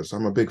to Havertz.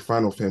 I'm a big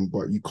fan of him,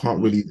 but you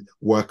can't really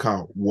work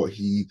out what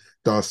he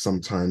does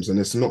sometimes, and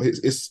it's not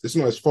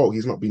his fault.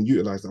 He's not being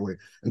utilized that way.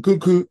 And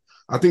Nkunku,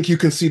 I think you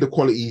can see the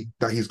quality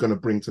that he's going to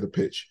bring to the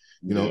pitch.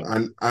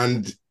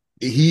 And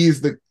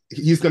he's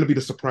going to be the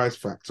surprise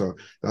factor.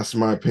 That's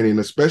my opinion,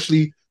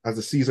 especially as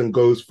the season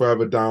goes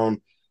further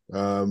down.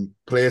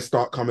 Players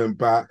start coming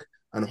back,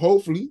 and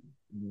hopefully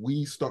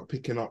we start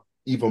picking up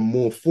even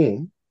more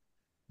form.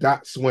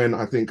 That's when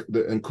I think the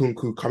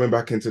Nkunku coming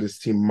back into this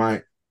team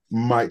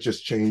might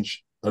just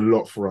change a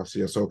lot for us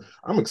here. So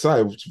I'm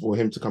excited for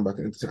him to come back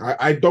into the team.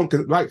 I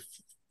don't like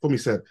Fumi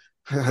said,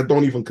 I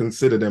don't even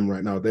consider them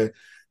right now.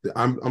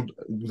 I'm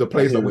the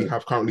players that we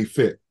have currently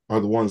fit are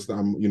the ones that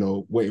I'm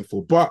waiting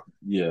for. But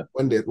yeah,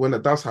 when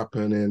that does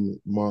happen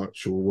in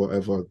March or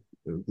whatever,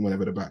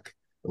 whenever they're back,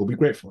 it will be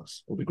great for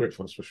us. It will be great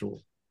for us for sure.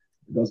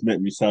 it does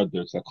make me sad though,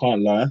 because I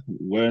can't lie.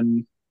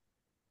 When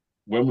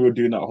we were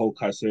doing that whole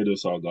Caicedo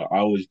saga,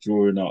 I was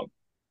drawing up.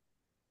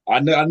 I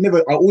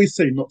always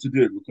say not to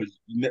do it because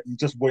you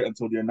just wait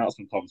until the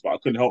announcement comes, but I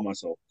couldn't help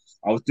myself.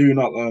 I was doing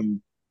up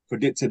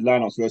predicted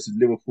lineups versus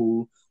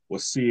Liverpool.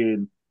 Was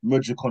seeing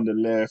Mudryk on the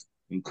left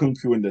and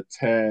Nkunku in the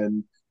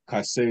 10,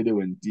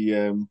 Caicedo and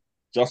DM,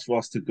 just for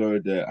us to go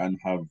there and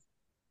have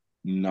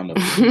None of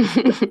them.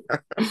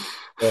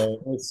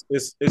 It's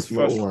Not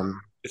frustrating. one.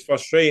 It's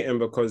frustrating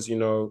because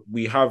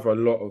we have a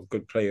lot of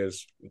good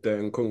players. The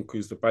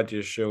Nkunkus, the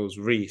Badiashile, Shills,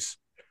 Reese.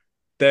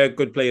 They're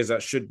good players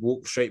that should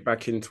walk straight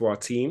back into our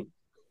team.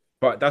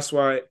 But that's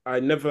why I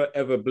never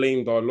ever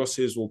blamed our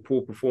losses or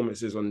poor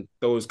performances on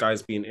those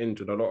guys being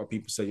injured. A lot of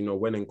people say,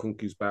 when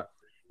Nkunku's back,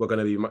 we're going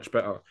to be much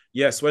better.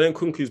 Yes, when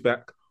Nkunku's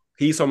back,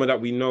 he's someone that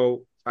we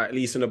know, at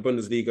least in the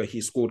Bundesliga, he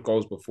scored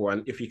goals before.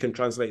 And if he can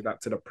translate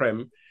that to the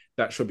Prem,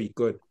 that should be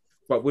good.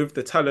 But with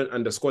the talent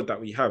and the squad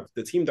that we have,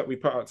 the team that we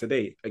put out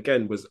today,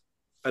 again, was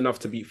enough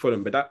to beat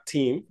Fulham. But that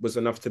team was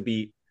enough to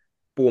beat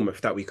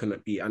Bournemouth that we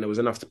couldn't beat. And it was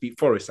enough to beat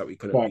Forest that we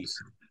couldn't beat.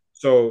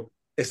 So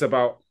it's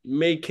about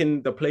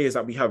making the players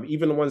that we have,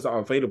 even the ones that are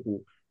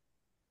available,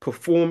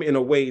 perform in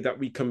a way that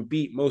we can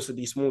beat most of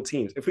these small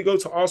teams. If we go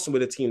to Arsenal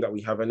with a team that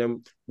we have and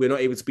then we're not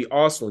able to beat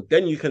Arsenal,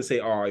 then you can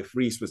say, if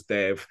Reece was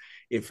there,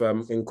 if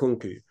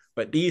Nkunku.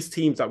 But these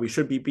teams that we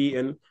should be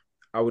beating,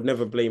 I would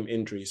never blame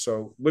injury.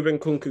 So with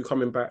Nkunku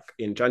coming back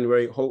in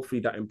January,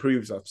 hopefully that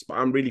improves us. But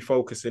I'm really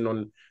focusing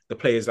on the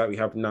players that we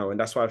have now. And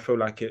that's why I feel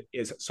like it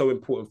is so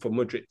important for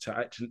Mudryk to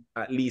actually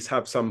at least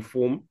have some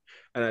form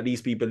and at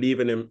least be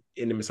believing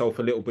in himself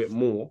a little bit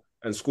more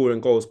and scoring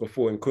goals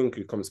before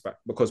Nkunku comes back.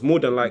 Because more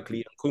than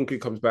likely,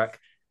 Nkunku comes back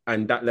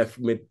and that left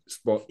mid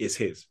spot is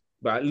his.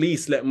 But at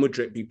least let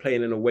Mudryk be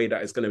playing in a way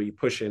that is going to be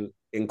pushing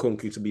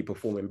Nkunku to be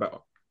performing better.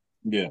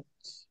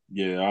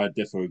 Yeah, I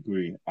definitely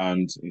agree.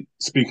 And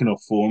speaking of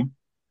form,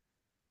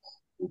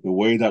 the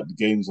way that the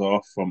games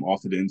are from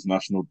after the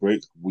international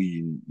break, I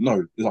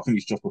think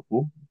it's just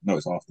before. No,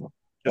 it's after.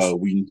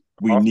 We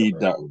need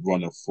that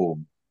run of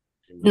form.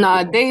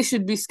 Nah, they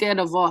should be scared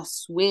of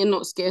us. We're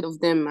not scared of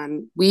them,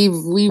 man.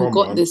 We've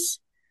got this.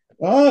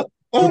 We're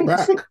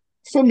back.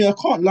 For me, I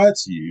can't lie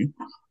to you.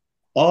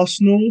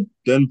 Arsenal,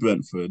 then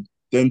Brentford,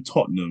 then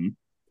Tottenham,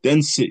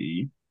 then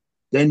City,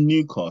 then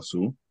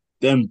Newcastle,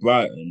 then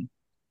Brighton,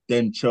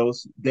 then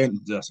Chelsea, then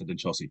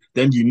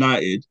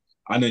United,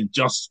 and then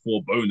just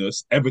for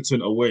bonus,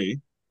 Everton away.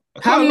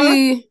 How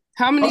many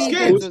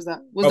games was that?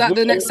 Was that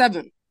the next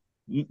 7?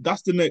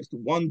 That's the next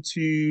 1,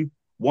 2,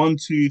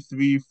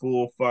 3,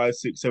 4, 5,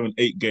 6, 7,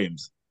 8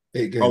 games.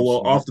 8 games. Oh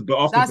well, after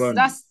Burnley.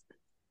 That's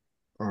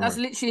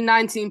literally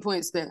 19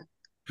 points there.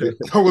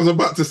 I was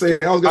about to say,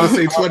 I was going to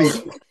say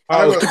 20.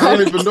 I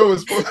don't even know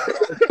it's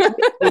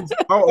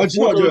out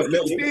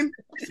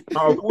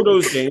of all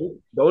those games,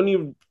 the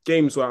only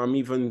games where I'm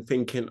even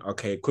thinking,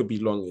 okay, it could be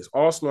long is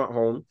Arsenal at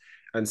home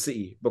and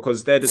City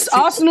because they're the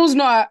Arsenal's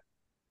not.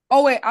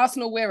 Oh wait,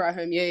 Arsenal we're at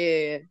home.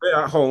 Yeah.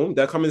 They're at home.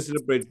 They're coming to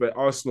the bridge, but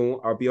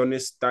Arsenal, I'll be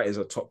honest, that is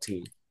a top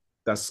team.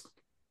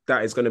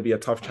 That is going to be a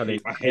tough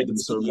challenge. I hate them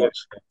so much.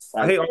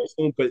 I hate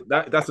Arsenal, but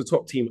that's a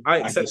top team.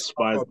 I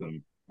despise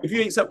them. If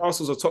you accept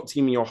Arsenal as a top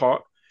team in your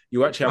heart,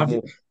 you actually have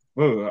more.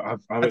 Bro,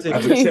 I've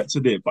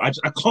accepted it, but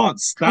I can't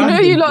stand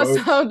it. You lot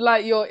sound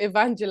like you're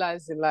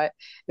evangelizing. Like,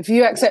 if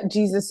you accept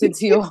Jesus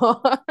into your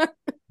heart.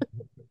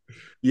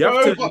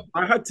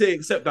 I had to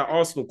accept that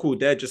Arsenal, cool,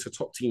 they're just a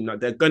top team. Like,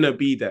 they're going to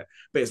be there.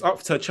 But it's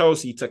up to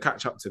Chelsea to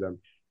catch up to them.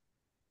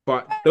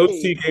 But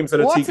those 2 games are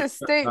the What a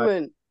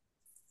statement.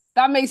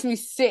 That makes me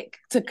sick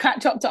to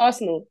catch up to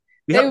Arsenal.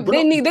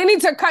 They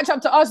need to catch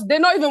up to us. They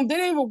didn't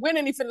even win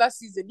anything last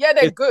season. Yeah,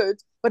 they're good,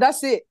 but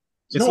that's it.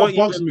 You know what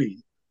bugs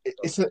me?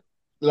 It's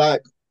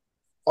like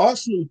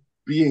Arsenal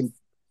being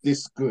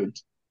this good,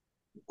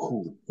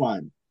 cool,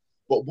 fine.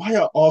 But why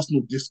are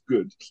Arsenal this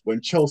good when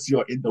Chelsea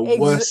are in the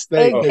worst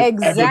state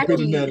they've ever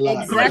been in their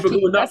life?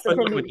 Exactly. That's the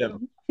problem with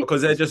them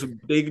because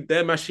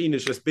their machine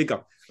is just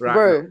bigger,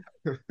 right?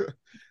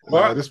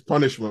 Bro. This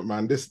punishment,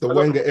 man. This is the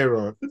Wenger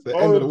era. The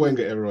end of the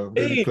Wenger era.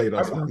 Really played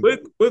us.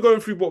 We're going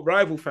through what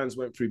rival fans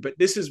went through, but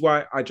this is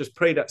why I just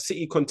pray that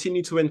City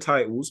continue to win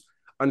titles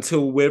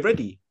until we're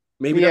ready.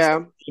 Maybe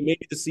the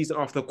season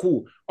after.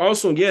 Cool.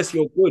 Arsenal, yes,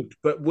 you're good,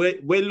 but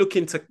we're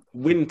looking to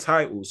win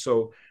titles.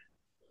 So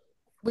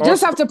we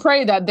just have to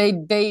pray that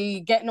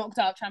they get knocked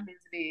out of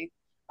Champions League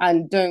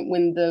and don't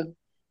win the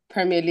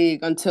Premier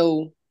League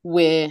until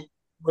we're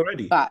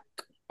ready back.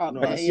 If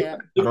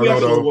we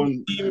have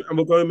one team and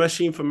we're going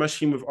machine for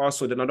machine with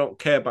Arsenal, then I don't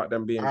care about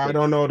them being. I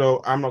don't know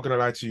though. I'm not gonna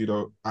lie to you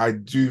though. I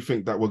do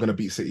think that we're gonna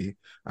beat City,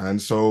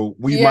 and so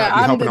we might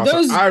be helping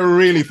ourselves. I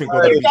really think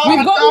we're gonna beat City.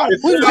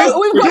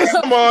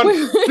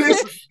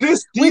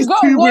 We've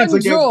got one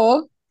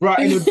draw.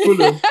 Brighton and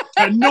Fulham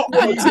cannot be.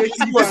 It's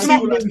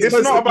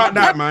not about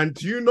that, man.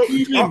 Do you know?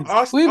 We've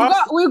got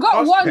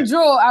one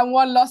draw and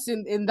one loss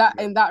in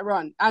that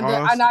run, and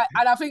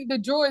I think the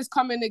draw is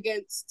coming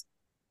against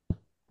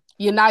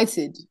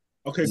United.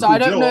 Okay, so cool. I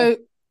don't know.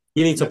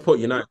 You need to put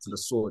United to the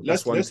sword.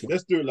 Let's do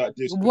it like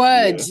this.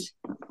 Word.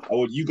 I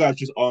want you guys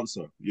just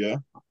answer. Yeah.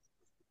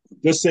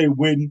 Just say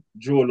win,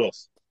 draw,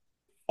 loss.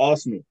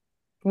 Arsenal.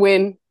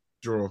 Win.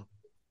 Draw.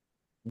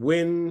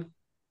 Win.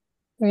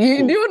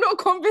 You're not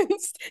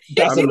convinced.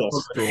 That's a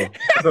loss. Win.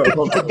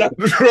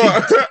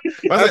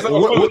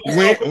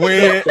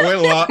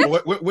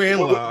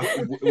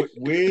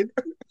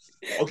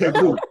 Okay,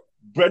 cool.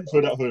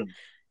 Brentford at home.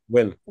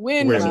 Win.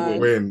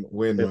 Man.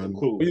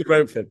 Cool. Who's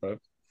Brentford, bro?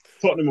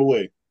 Tottenham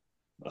away.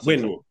 That's Win.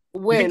 a draw. You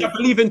think Win. I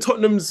believe in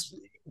Tottenham's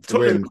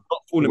Win. not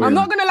falling. Win. I'm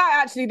not gonna lie.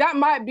 Actually, that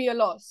might be a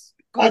loss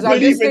I because I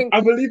just think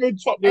I believe in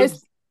Tottenham.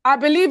 I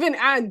believe in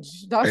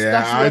Ange. That's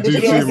I what do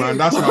it too, is. man.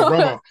 That's my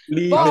brother.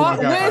 League. That's my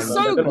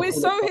But guy, we're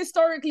so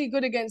historically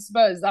good against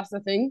Spurs. That's the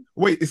thing.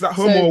 Wait, is that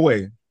home So- or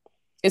away?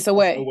 It's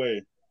away.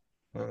 Away.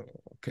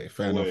 Okay,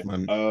 fair Away.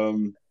 enough,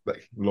 man.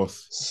 Like,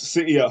 loss.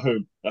 City at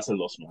home. That's a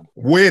loss, man.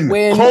 Win.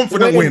 Win.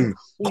 Confident win.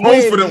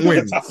 Confident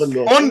win. That's a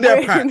loss. On their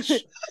Win. patch.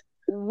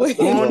 Win.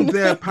 On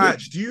their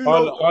patch. Do you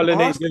know? Haaland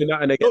ain't ask- doing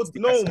that. And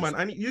No,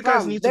 man. You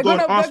guys Fam, need to they're go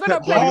gonna and ask they're gonna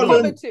Pep play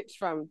Guardiola. Haaland. Kovacic,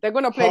 fam. They're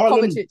gonna play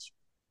Haaland.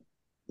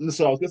 Kovacic.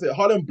 So I was gonna say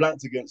Haaland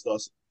blanked against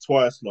us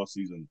twice last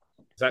season.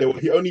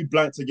 Exactly. He only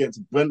blanked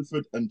against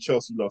Brentford and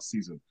Chelsea last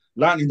season.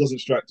 Lightning doesn't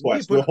strike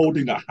twice. Wait, We're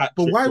holding a hat.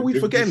 But why are we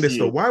forgetting this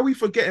though? Why are we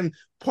forgetting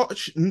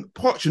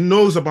Poch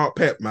knows about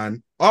Pep,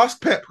 man.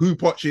 Ask Pep who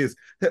Poch is.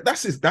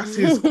 That's his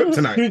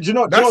kryptonite. Do you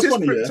know That's what's his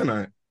funny? Yeah?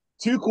 kryptonite.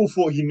 Tuchel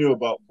thought he knew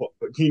about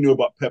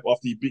Pep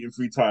after he beat him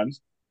 3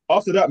 times.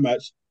 After that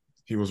match,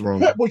 He was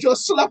wrong. Pep was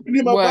just slapping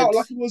him Word. about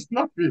like it was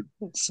nothing.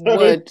 So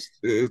Word.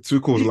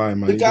 Tuchel's lying,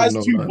 man. the He guy's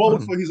don't too know that, bold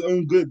man. for his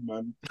own good,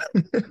 man.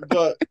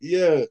 But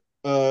yeah,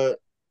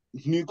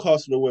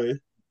 Newcastle away,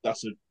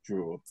 that's a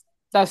draw.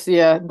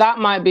 That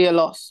might be a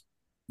loss.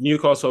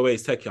 Newcastle away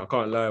is techie. I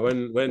can't lie.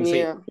 When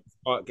Yeah. St.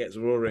 Park gets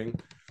roaring,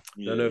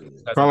 Yeah. I know.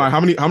 Can't lie, how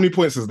many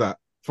points is that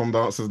from the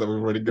answers that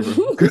we've already given?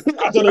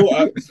 I don't know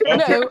what.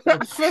 No,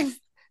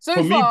 so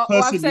For me far,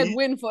 I've said personally-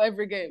 win for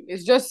every game.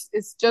 It's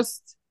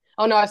just.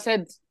 Oh no, I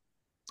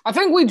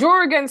think we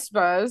draw against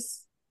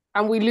Spurs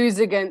and we lose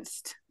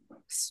against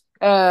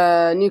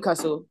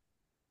Newcastle.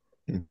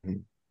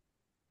 Mhm.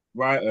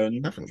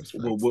 Brighton,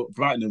 Definitely.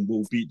 Brighton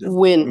will beat them.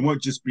 We Win.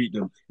 won't just beat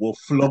them. We'll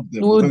flog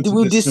them. We'll We're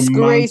going to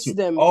disgrace dismantle-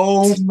 them.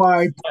 Oh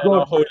my I'm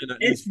god! holding at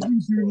If least.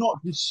 you do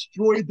not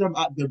destroy them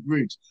at the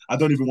bridge, I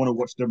don't even want to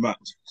watch the match.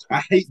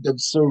 I hate them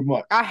so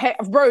much. I hate,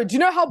 bro. Do you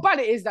know how bad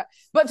it is that?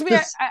 But to me,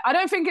 I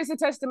don't think it's a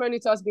testimony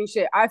to us being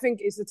shit. I think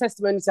it's a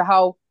testimony to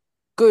how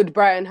good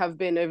Brighton have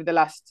been over the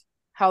last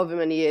however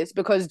many years.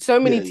 Because so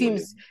many Yeah,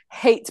 teams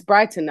hate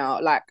Brighton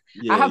now. Like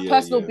I have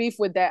personal beef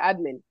with their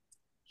admin.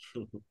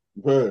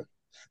 Bro,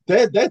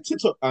 their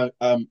TikTok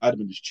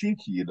admin is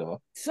cheeky, you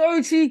know.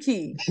 So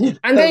cheeky,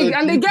 and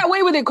they get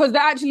away with it because they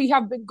actually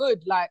have been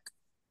good. Like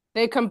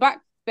they can back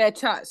their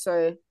chat.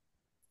 So,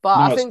 but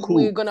No, I it's think cool.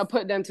 we're gonna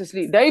put them to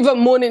sleep. They're even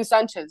mourning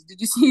Sanchez.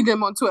 Did you see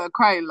them on Twitter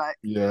crying like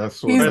Yeah, I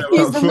saw he's that. the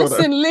I saw that.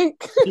 missing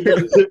link?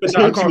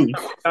 Literally.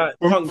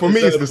 For me,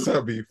 it's the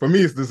Serbi. For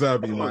me, it's the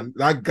Serbi, man.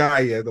 That guy,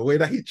 yeah, the way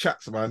that he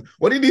chats, man.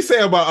 What did he say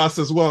about us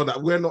as well?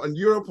 That we're not in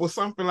Europe or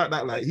something like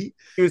that. Like he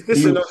was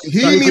dissing us. he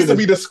needs to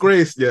be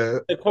disgraced, yeah.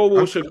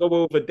 Colwell should go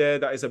over there.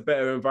 That is a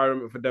better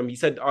environment for them. He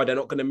said, "Oh, they're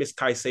not going to miss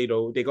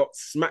Caicedo. They got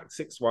smacked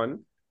 6-1,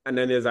 and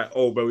then there's like,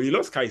 oh, bro, we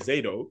lost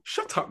Caicedo.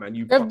 Shut up, man.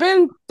 You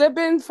They've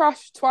been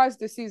thrashed twice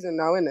this season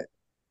now, innit?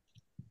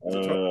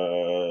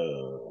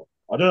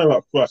 I don't know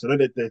about Crush. I know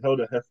they held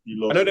a hefty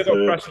loss. I know they got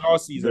to crushed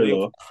last season. They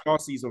Villa. got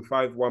last season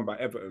 5-1 by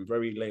Everton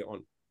very late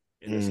on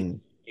in the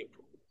season.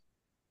 April.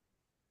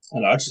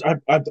 And I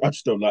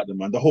just don't like them,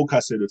 man. The whole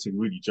Caicedo thing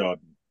really jarred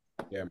me.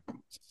 Yeah.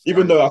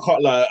 Even though I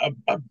can't lie,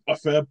 a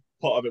fair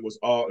part of it was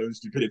our own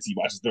stupidity,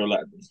 but I just don't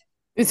like them.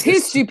 It's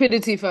his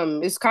stupidity,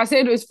 fam. It's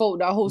Caicedo's fault,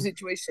 that whole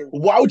situation.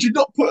 Why would you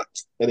not put?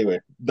 Anyway,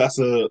 that's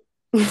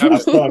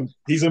done.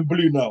 He's in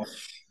blue now.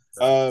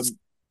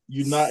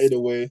 United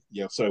away.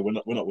 Yeah, sorry, we're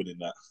not winning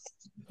that.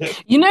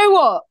 You know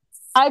what?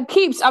 I've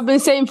been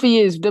saying for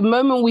years, the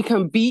moment we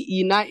can beat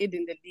United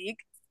in the league,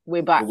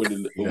 we're back. We're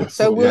winning. Yeah.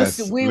 So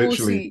Yes, we will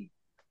literally. see.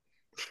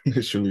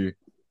 Literally.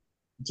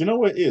 Do you know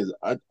what it is?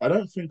 I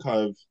don't think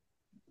I've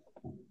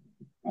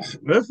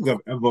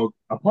ever,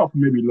 apart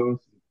from maybe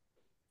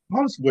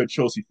last where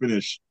Chelsea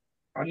finished,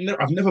 I've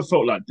never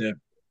felt like they're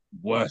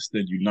worse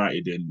than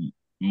United in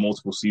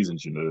multiple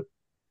seasons, you know.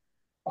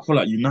 I feel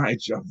like United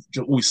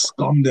just always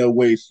scum their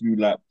way through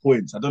like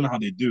points. I don't know how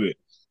they do it.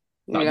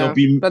 Like, Yeah. they'll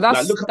be But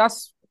like, look at,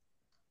 that's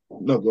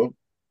no, go on.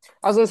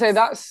 I was gonna say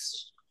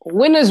that's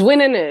winners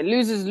winning it,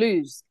 losers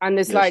lose. And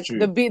it's Yeah, like it's true.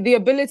 the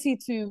ability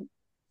to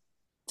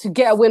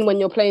get a win when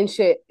you're playing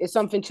shit is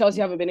something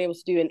Chelsea haven't been able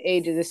to do in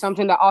ages. It's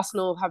something that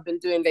Arsenal have been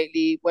doing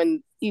lately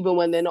even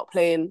when they're not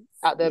playing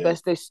at their Yeah.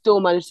 best, they still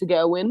manage to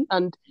get a win.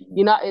 And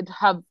United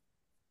have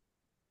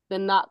the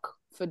knack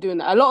for doing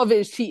that. A lot of it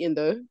is cheating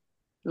though.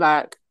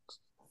 Like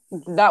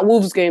that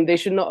Wolves game, that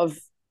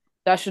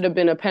should have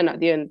been a pen at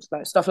the end,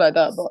 like stuff like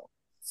that. But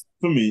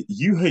For me,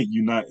 you hate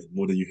United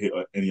more than you hate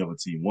any other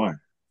team. Why?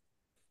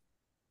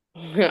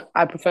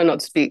 I prefer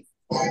not to speak.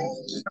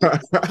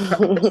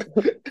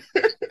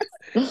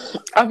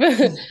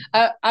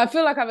 I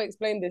feel like I've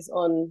explained this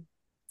on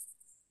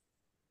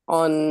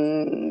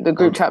the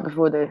group chat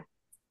before though,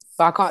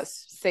 but I can't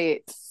say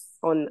it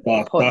on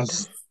But pod.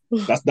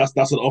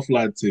 that's an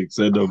offline thing.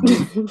 So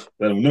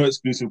no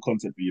exclusive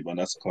content for you, man.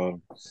 That's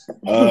calm.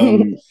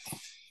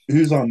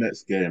 Who's our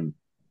next game?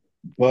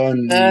 Where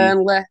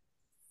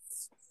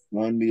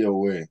Burnley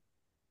away.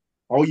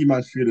 How are you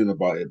man feeling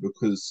about it?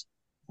 Because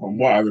From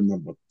what I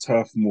remember,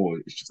 Turf Moor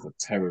is just a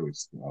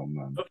terrorist now,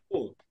 man.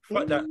 Oh,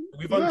 fuck that.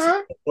 We've won Nah. 2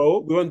 in a row.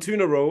 We won 2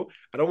 in a row.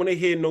 I don't want to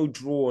hear no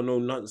draw or no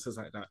nonsense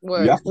like that.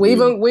 Word. have to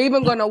We're win.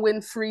 even gonna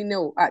win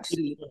 3-0,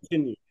 actually.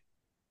 Continue.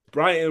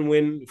 Brighton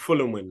win,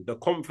 Fulham win. The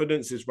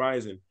confidence is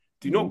rising.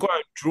 Do not go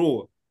and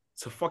draw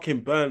to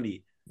fucking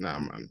Burnley. Nah,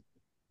 man.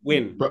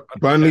 Win. But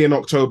Burnley in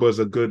October is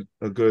usually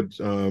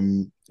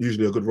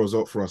a good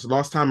result for us.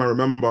 Last time I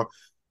remember,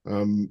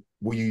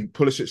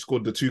 Pulisic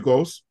scored the 2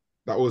 goals.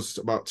 That was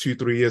about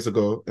 2-3 years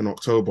ago in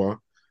October.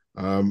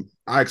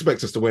 I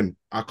expect us to win.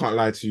 I can't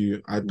lie to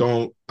you. I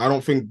don't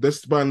think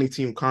this Burnley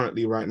team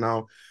currently right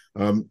now,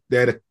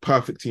 they're the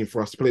perfect team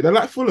for us to play. They're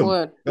like Fulham.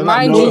 Word. They're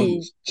like Mind Fulham.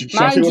 you, Should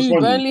I say what's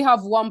funny? Burnley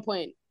have 1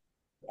 point.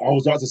 I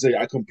was about to say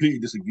I completely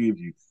disagree with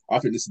you. I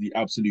think this is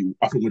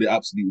we're the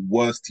absolute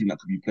worst team that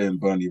could be playing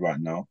Burnley right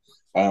now.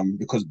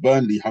 Because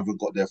Burnley haven't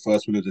got their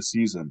first win of the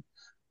season.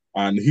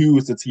 And who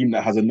is the team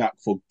that has a knack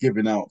for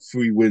giving out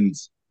 3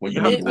 wins when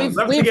you need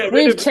one?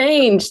 We've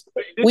changed.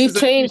 We've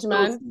changed,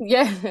 man.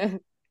 Yeah.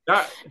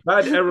 That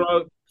bad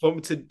era from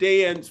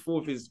today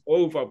henceforth is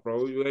over,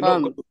 bro. We're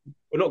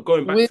not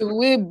going back.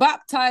 We're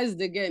baptized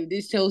again.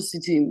 This Chelsea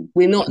team.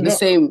 We're not the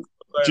same.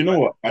 Do you know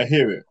what? I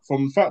hear it.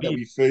 From the fact that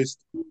we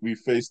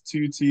faced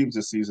 2 teams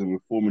this season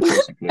with former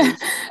Chelsea players.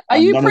 Are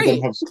you none pretty? of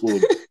them have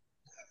scored.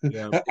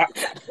 Yeah. Do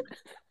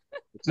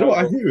you know what?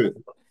 I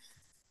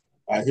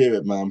hear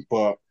it, man.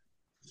 But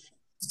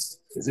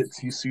is it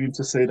too soon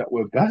to say that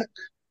we're back?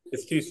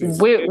 It's too soon.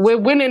 We're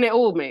winning it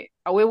all, mate.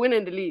 We're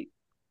winning the league.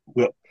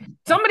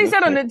 Somebody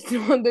said on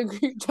the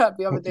group chat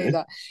the other day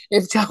that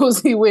if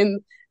Chelsea win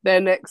their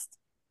next,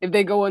 if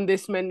they go on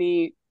this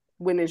many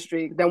winning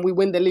streak, then we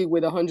win the league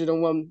with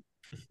 101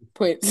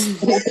 points.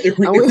 if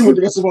we win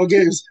the rest of our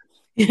games.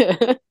 Yeah.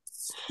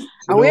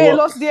 And we ain't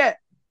lost yet.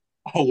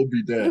 I will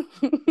be there.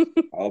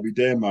 I'll be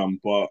there, man.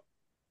 But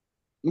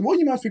what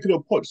you might think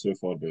of Poch so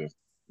far, though?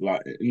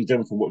 Like, in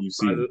general, from what you've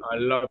seen. I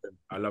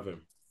love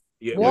him.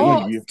 Yeah,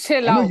 what?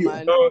 Chill out,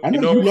 man. I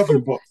know you love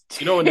him, but...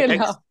 You know, in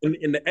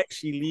the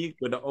XG League,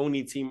 we're the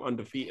only team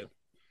undefeated.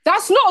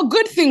 That's not a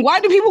good thing. Why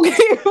do people get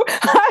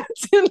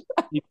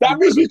That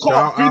means we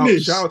can't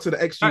finish. Shout out to the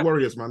XG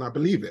Warriors, man. I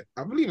believe it.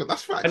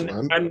 That's facts,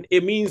 man. And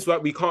it means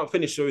that we can't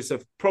finish. So it's a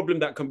problem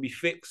that can be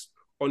fixed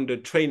on the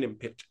training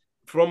pitch.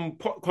 When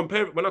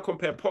I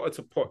compare Potter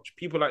to Poch,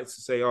 people like to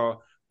say,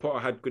 Potter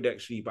had good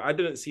XG, but I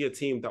didn't see a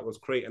team that was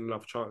creating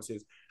enough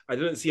chances. I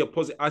didn't see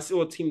I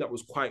saw a team that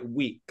was quite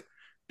weak.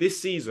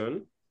 This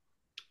season,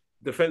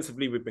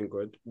 defensively, we've been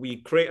good. We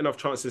create enough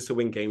chances to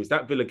win games.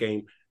 That Villa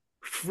game,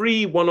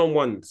 3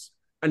 one-on-ones.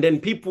 And then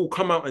people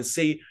come out and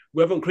say,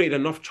 we haven't created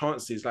enough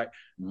chances. Like,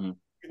 you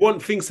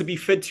want things to be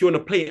fed to you on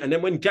a plate. And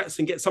then when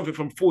Jackson gets something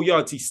from 4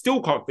 yards, he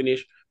still can't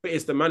finish, but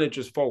it's the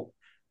manager's fault.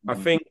 I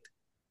think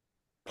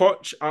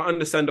Poch, I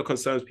understand the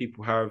concerns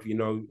people have,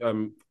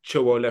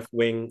 Chilwell left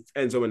wing,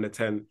 Enzo in the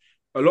 10.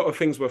 A lot of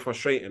things were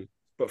frustrating.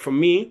 But for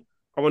me,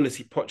 I want to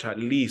see Poch at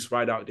least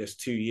ride out this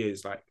 2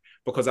 years,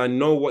 because I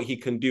know what he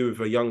can do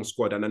with a young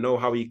squad and I know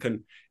how he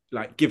can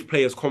give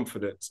players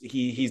confidence.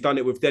 He's done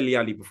it with Dele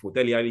Alli before.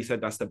 Dele Alli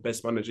said that's the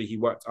best manager he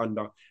worked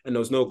under, and there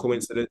was no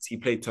coincidence he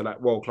played to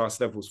world-class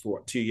levels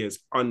for 2 years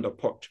under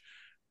Poch.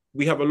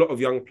 We have a lot of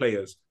young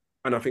players,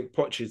 and I think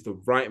Poch is the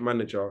right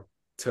manager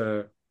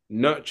to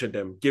nurture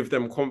them, give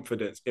them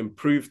confidence,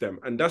 improve them,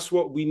 and that's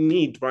what we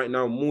need right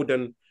now more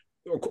than,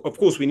 of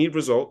course, we need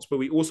results, but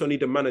we also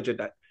need a manager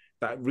that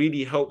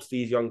really helps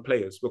these young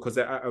players because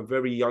they're at a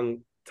very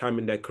young time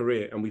in their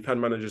career. And we've had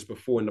managers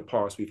before in the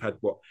past. We've had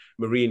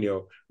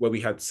Mourinho, where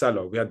we had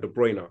Salah, we had De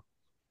Bruyne,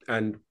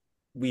 and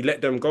we let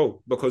them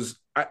go because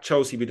at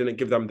Chelsea, we didn't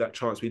give them that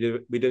chance. We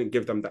didn't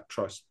give them that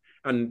trust.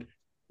 And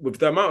with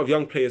the amount of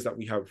young players that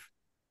we have,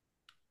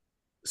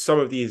 some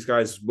of these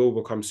guys will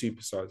become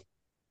superstars.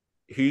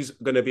 Who's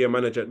going to be a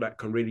manager that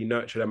can really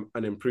nurture them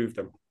and improve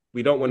them?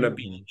 We don't want to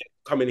be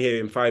coming here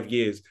in 5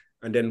 years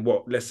and then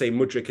let's say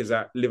Mudryk is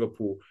at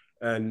Liverpool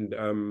and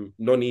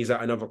Noni's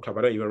at another club.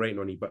 I don't even rate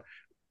Noni, but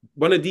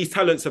one of these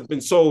talents have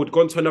been sold,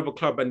 gone to another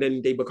club, and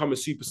then they become a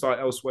superstar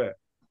elsewhere.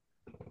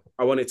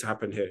 I want it to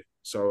happen here.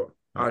 So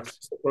I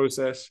trust the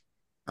process.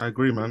 I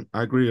agree, man.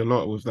 I agree a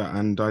lot with that.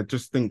 And I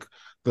just think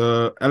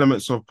the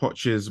elements of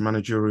Poch's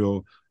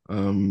managerial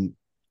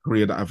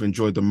career that I've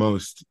enjoyed the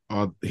most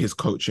are his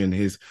coaching,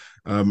 his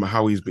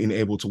how he's been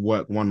able to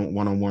work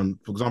one-on-one.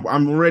 For example,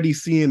 I'm already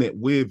seeing it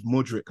with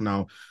Mudryk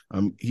now.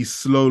 He's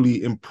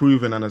slowly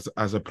improving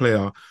as a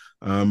player,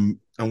 and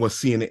we're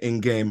seeing it in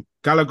game.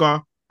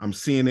 Gallagher, I'm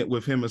seeing it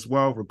with him as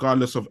well,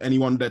 regardless of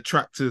anyone, their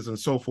detractors and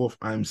so forth.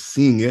 I'm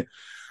seeing it.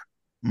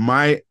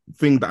 My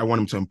thing that I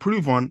want him to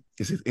improve on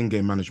is his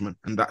in-game management,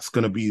 and that's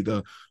going to be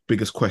the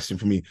biggest question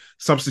for me.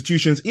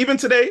 Substitutions, even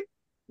today,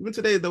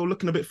 they were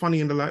looking a bit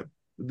funny in the live.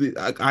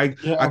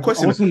 I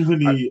question. I wasn't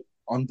really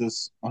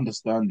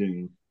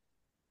understanding.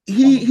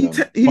 He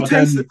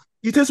tends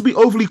to be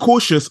overly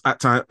cautious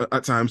at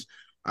times,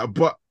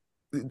 but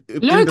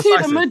low-key,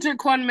 the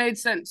Mudryk one made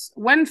sense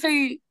when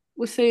they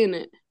were saying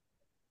it.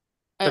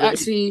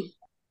 Actually,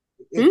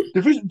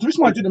 the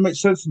reason why it didn't make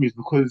sense to me is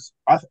because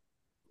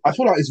I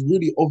feel like it's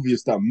really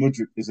obvious that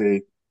Mudryk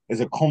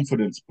is a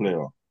confidence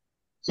player.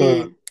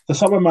 So to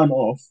sub a man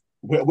off,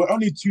 we're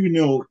only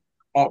 2-0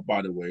 up,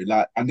 by the way.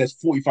 Like, and there's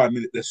 45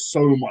 minutes. There's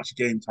so much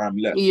game time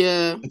left.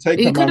 Yeah, To take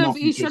a man off,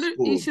 he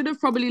should have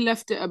probably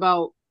left it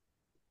about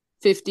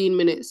 15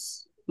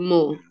 minutes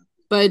more.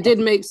 But it did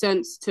make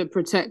sense to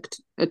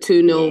protect a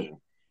 2-0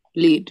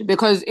 lead,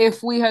 because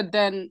if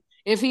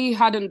he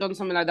hadn't done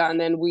something like that and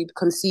then we'd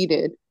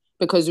conceded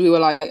because we were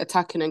like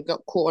attacking and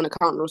got caught on a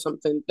counter or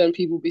something, then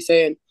people would be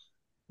saying,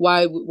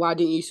 why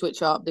didn't you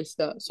switch up this,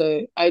 that?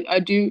 So I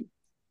do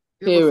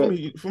hear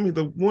it. For me,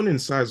 the warning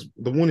signs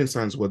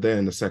were there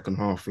in the second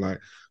half. Like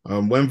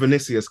when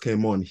Vinicius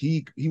came on,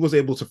 he was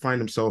able to find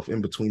himself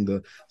in between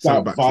the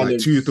centre backs like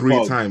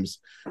 2-3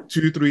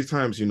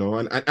 times, you know.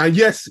 And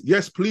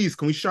yes, please,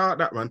 can we shout out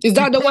that man? Is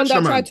that the one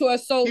that tried to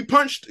assault? He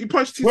punched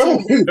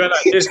Thiago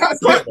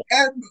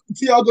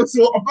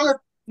Silva.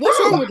 What's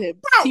wrong with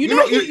him? You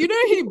know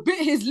he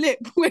bit his lip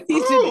when he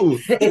did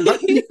it.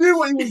 Like, he knew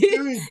what he was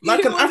doing.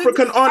 Like an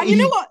African auntie. You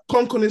know what?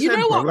 Conk on his head,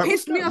 what like,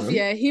 pissed me off? Man?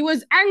 Yeah, he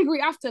was angry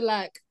after,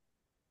 like,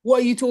 what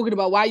are you talking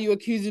about? Why are you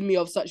accusing me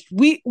of such?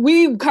 We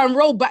can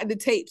roll back the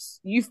tapes.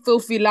 You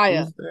filthy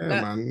liar.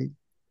 Man.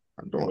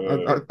 I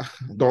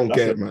don't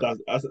get it, man.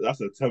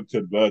 That's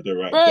attempted murder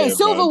right Bro, there,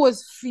 Silva man.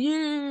 Was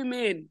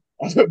fuming.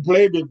 I don't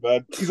blame him,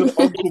 man. He's an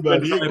uncle,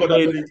 man. He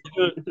didn't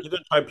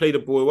try to play the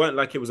ball. It wasn't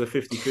like it was a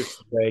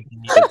 50-50 play.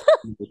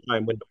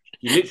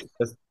 He literally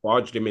just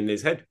barged him in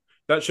his head.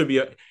 It should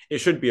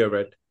be a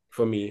red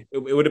for me. It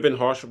would have been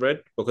harsh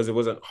red because it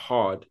wasn't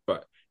hard,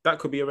 but that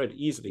could be a red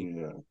easily.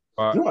 Yeah.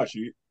 You know,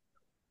 actually,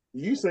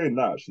 you saying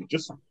that, actually,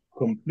 just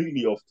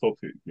completely off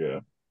topic,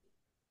 yeah.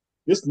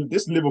 This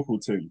Liverpool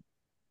team.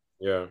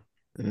 Yeah.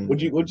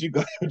 Would you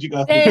guys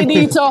They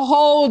need to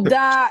hold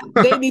that.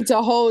 They need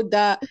to hold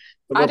that.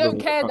 I don't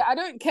care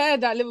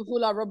that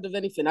Liverpool are robbed of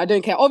anything. I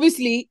don't care.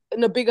 Obviously,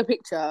 in the bigger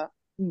picture,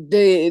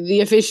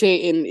 the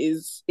officiating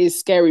is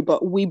scary,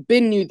 but we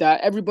been knew that.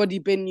 Everybody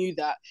been knew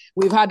that.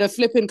 We've had a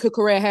flipping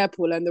Cucurella hair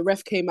pull, and the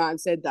ref came out and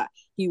said that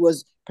he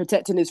was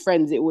protecting his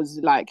friends. It was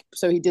like,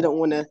 so he didn't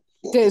want to.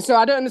 So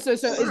I don't understand.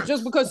 So it's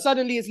just because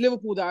suddenly it's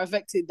Liverpool that are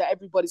affected that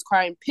everybody's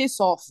crying. Piss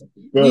off.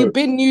 Bro. We've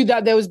been knew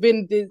that there was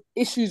been the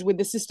issues with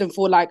the system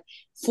for like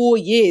 4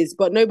 years,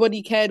 but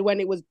nobody cared when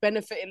it was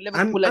benefiting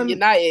Liverpool and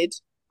United.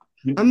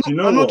 And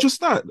not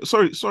just that.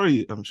 Sorry,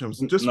 Shams.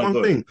 Just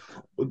one thing.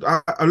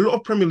 A lot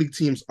of Premier League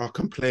teams are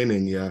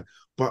complaining, yeah,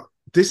 but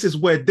this is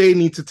where they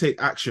need to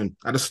take action.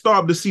 At the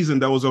start of the season,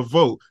 there was a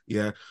vote,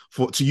 yeah,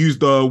 to use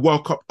the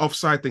World Cup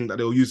offside thing that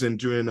they were using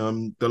during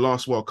the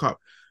last World Cup.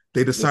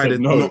 They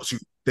decided not to.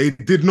 They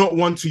did not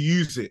want to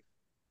use it.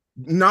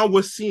 Now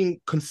we're seeing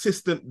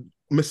consistent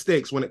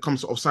mistakes when it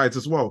comes to offsides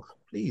as well.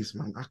 Please,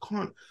 man, I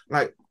can't.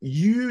 Like,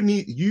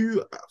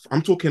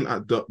 I'm talking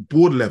at the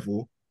board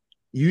level.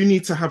 You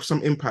need to have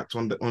some impact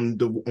on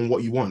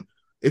what you want.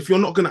 If you're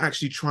not going to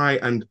actually try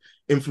and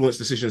influence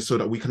decisions so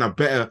that we can have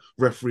better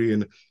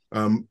refereeing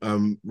in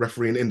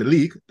the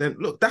league, then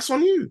look, that's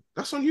on you.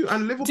 That's on you.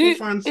 And Liverpool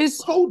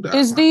fans hold that.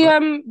 Is the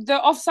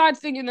offside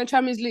thing in the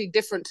Champions League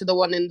different to the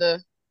one in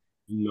the?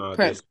 No,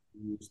 they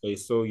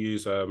still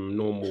use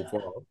normal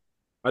VAR.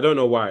 I don't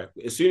know why.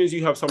 As soon as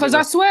you have something, because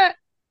I swear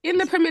in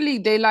the Premier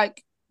League they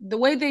like the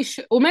way they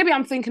or maybe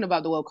I'm thinking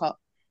about the World Cup.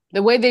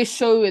 The way they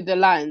show the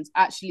lines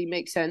actually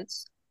makes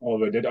sense. Oh,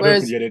 they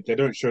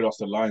don't show us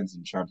the lines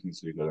in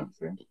Champions League, I don't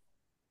think.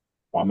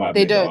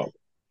 They don't.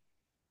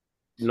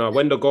 No,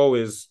 when the goal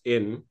is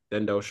in,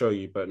 then they'll show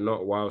you, but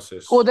not whilst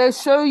it's... Or they'll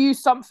show you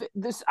something.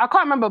 I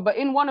can't remember, but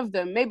in one of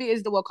them, maybe it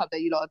is the World Cup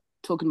that you lot are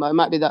talking about. It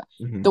might be that.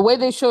 Mm-hmm. The way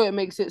they show it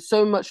makes it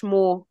so much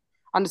more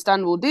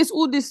understandable. These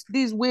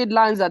weird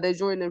lines that they're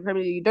drawing in the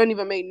Premier League don't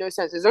even make no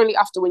sense. It's only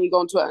after when you go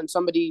on Twitter and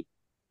somebody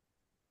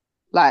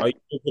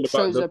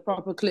shows a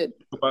proper clip.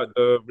 About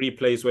the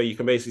replays where you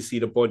can basically see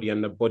the body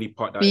and the body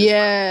part. And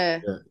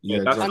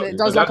it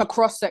does like a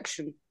cross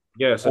section.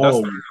 Yeah, so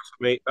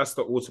that's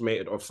the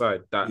automated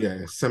offside that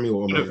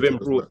semi-automated have been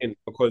brought in,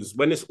 because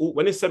when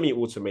it's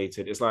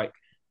semi-automated, it's like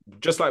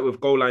just like with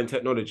goal line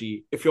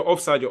technology. If you're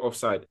offside, you're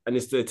offside, and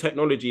it's the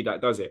technology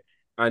that does it.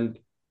 And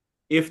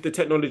if the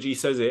technology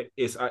says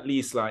it's at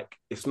least like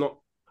it's not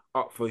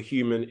up for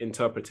human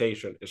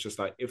interpretation. It's just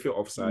like if you're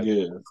offside,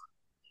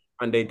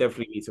 and they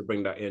definitely need to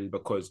bring that in,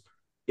 because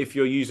if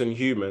you're using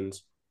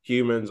humans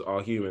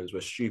are humans.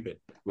 We're stupid.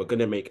 We're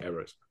gonna make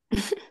errors.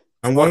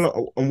 And one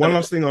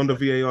last thing on the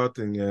VAR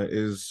thing,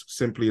 is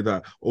simply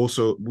that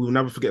also we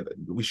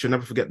should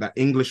never forget that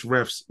English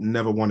refs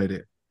never wanted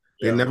it.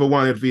 They never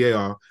wanted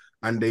VAR,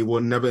 and they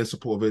were never in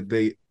support of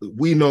it.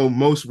 We know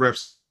most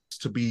refs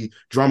to be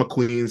drama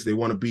queens. They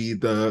want to be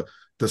the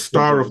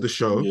star of the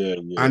show,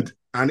 and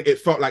it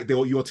felt like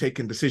you're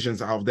taking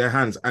decisions out of their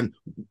hands. And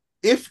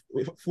if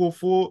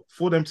for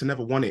them to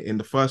never want it in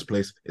the first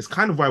place, it's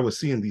kind of why we're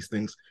seeing these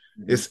things.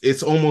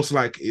 It's almost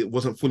like it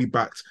wasn't fully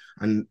backed,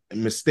 and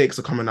mistakes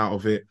are coming out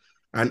of it.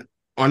 And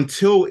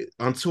until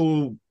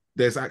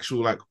there's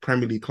actual like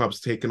Premier League clubs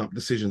taking up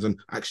decisions and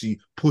actually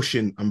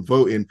pushing and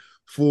voting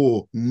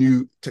for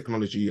new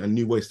technology and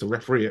new ways to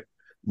referee it,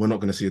 we're not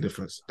going to see a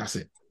difference. That's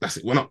it.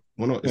 We're not.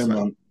 It's Yeah,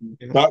 like,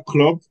 man. That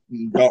club,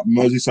 that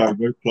Merseyside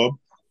Red club,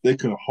 they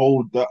can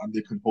hold that and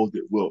they can hold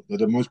it well. They're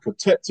the most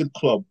protected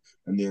club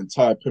in the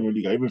entire Premier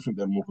League. I even think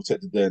they're more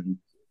protected than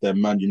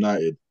Man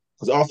United.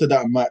 Because after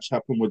that match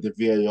happened with the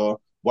VAR,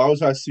 why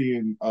was I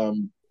seeing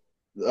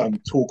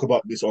talk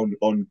about this on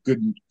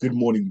Good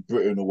Morning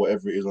Britain or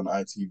whatever it is on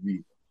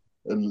ITV?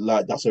 And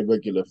like that's a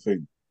regular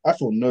thing. I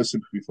feel no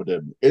sympathy for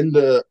them.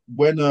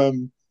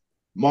 When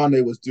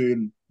Mane was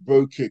doing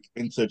bro kick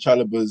into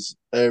Chalobah's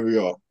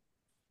area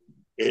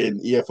in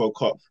EFL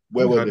Cup,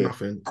 where we were had they?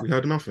 nothing. We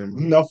had nothing.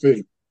 Man.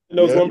 Nothing.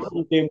 There was Yeah.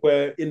 one game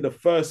where in the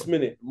first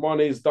minute,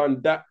 Mane's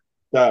done that.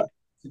 That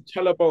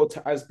Chalobah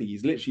to Aspi,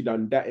 he's literally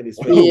done that in his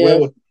face.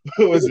 Yeah.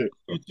 where was it?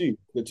 2-2,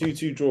 the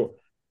 2-2 draw.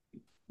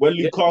 When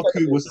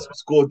Lukaku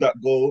scored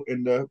that goal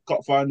in the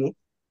cup final,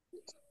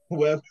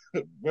 where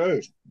bro,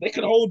 they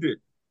can hold it.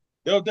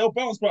 They'll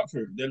bounce back for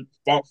him. They'll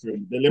bounce for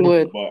him. They're Liverpool,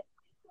 Would. but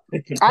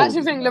they can I hold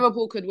actually it, think man.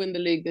 Liverpool could win the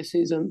league this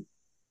season.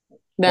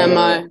 They're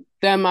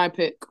my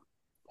pick.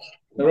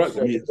 They're right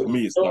For me,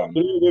 it's So, done.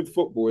 with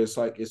football, it's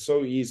like it's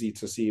so easy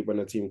to see when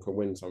a team can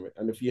win something.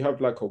 And if you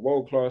have like a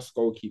world-class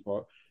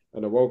goalkeeper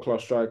and a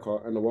world-class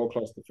striker and a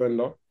world-class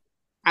defender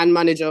And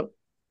manager.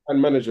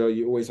 and manager,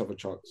 you always have a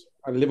chance.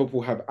 And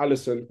Liverpool have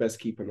Alisson, best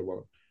keeper in the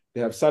world.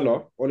 They have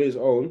Salah on his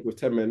own with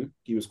 10 men.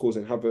 He was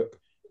causing havoc.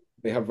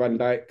 They have Van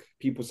Dijk.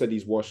 People said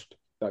he's washed.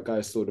 That guy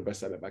is still the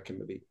best centre back in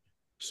the league.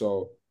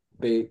 So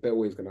they're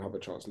always going to have a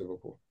chance,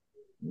 Liverpool.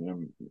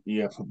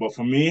 But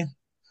for me,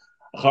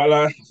 I can't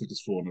lie. I think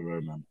it's 4 in a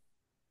row, man.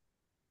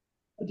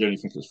 I genuinely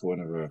think it's 4 in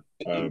a row.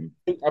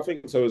 I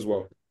think so as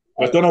well.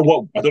 I don't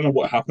know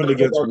what happened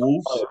against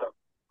Wolves.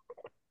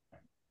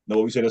 No,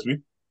 what we said,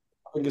 SB?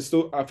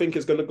 I think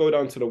it's going to go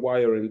down to the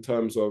wire in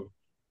terms of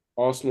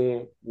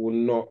Arsenal will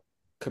not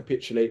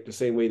capitulate the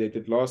same way they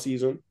did last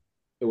season.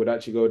 It would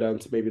actually go down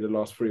to maybe the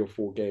last 3 or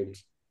 4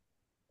 games,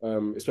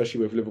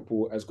 especially with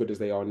Liverpool as good as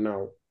they are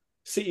now.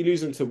 City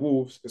losing to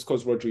Wolves is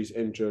because Rodri's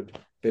injured.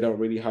 They don't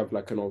really have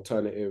like an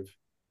alternative.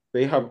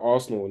 They have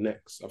Arsenal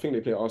next. I think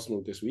they play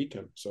Arsenal this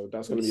weekend, so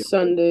that's going to be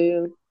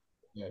Sunday.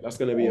 Yeah, that's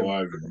going to be.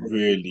 I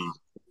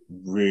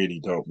really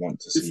don't want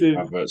to see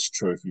Havertz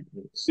trophy.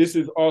 This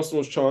is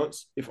Arsenal's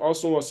chance. If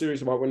Arsenal are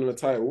serious about winning the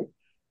title,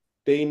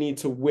 they need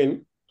to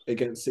win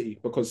against City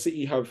because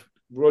City have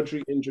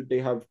Rodri injured. They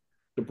have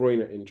De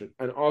Bruyne injured,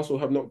 and Arsenal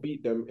have not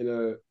beat them in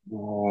a.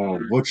 Oh,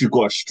 Rodri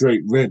got a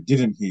straight red,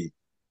 didn't he?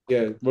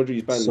 Yeah,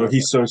 Rodri's banned. So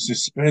he's so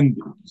suspended.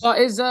 But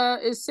is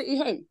City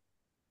home?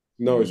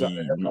 No, it's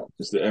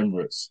the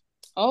Emirates.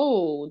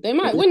 Oh, they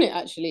might win it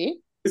actually.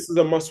 This is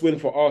a must-win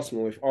for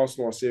Arsenal if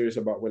Arsenal are serious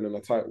about winning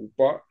a title.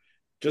 But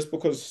just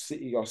because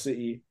City are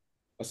City,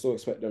 I still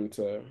expect them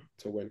to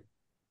win.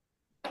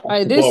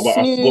 I forgot about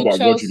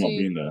Rodri not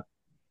being there.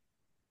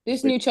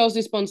 This new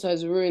Chelsea sponsor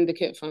has ruined the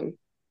kit, fam.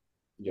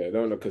 Yeah,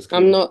 don't look as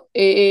clean. I'm not.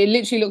 It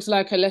literally looks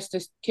like a Leicester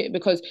kit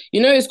because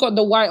it's got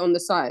the white on the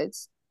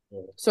sides.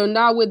 Yeah. So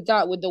now with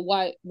the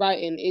white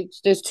writing,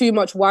 there's too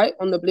much white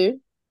on the blue.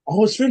 I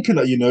was thinking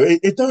that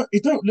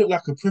it don't look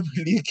like a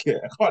Premier League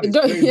kit. I can't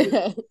explain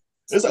it.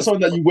 It's like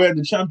something that you wear in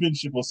the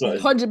Championship or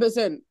something.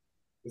 100%.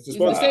 It's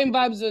the same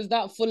vibes as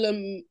that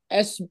Fulham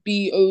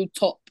SBO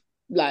top.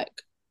 Like,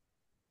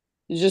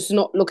 it's just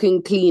not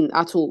looking clean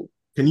at all.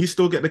 Can you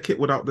still get the kit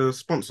without the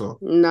sponsor?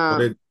 Nah.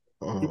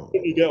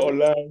 You get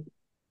online.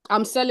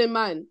 I'm selling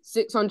mine,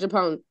 £600.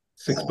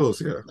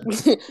 £6,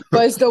 yeah.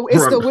 But it's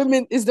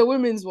the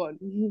women's one.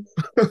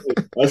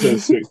 That's a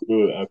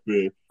 £6, I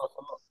feel.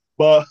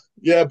 But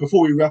yeah,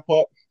 before we wrap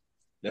up,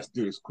 let's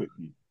do this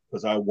quickly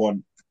because I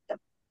want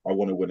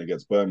to win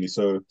against Burnley.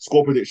 So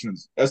score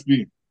predictions.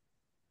 SB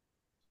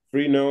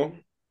 3-0.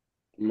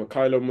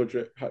 Mykhailo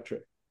Mudryk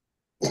hat-trick.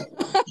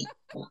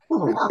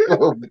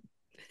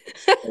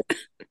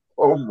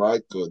 Oh my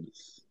god!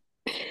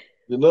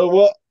 You know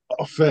what?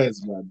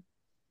 Affairs, man.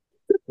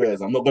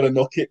 Affairs. I'm not gonna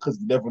knock it because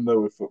you never know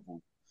with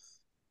football.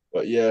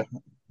 But yeah,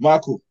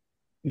 Michael.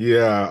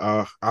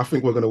 Yeah, I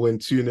think we're gonna win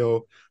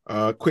 2-0.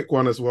 Quick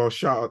one as well.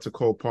 Shout out to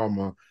Cole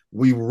Palmer.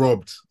 We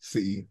robbed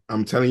City.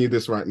 I'm telling you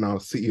this right now.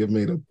 City have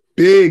made a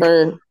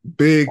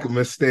big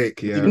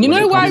mistake. Yeah. You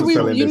know why we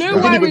robbed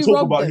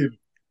them?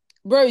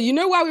 Bro, you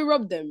know why we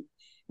robbed them?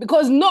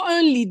 Because not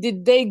only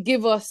did they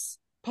give us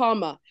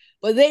Palmer,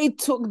 but they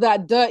took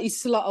that dirty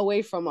slut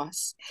away from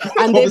us.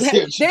 And they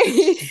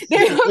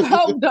have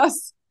helped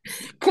us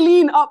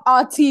clean up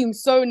our team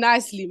so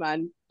nicely,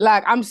 man.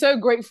 Like, I'm so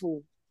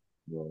grateful.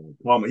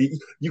 Palmer,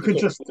 you can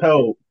just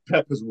tell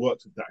Pep has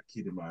worked with that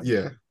kid, man.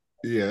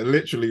 Yeah,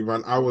 literally,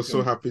 man. I was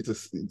so happy to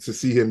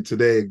see him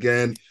today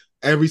again.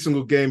 Every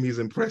single game, he's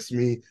impressed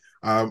me.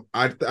 I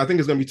think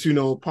it's going to be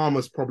 2-0.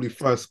 Palmer's probably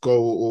first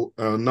goal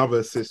or another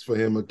assist for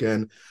him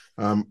again.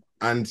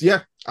 And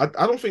yeah, I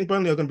don't think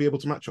Burnley are going to be able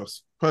to match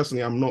us.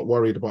 Personally, I'm not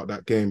worried about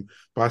that game.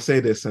 But I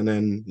say this, and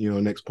then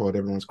next pod,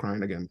 everyone's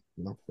crying again.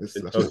 That's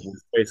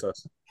face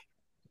us.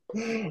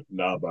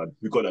 Nah, man,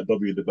 we got that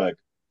W in the bag.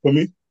 For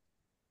me,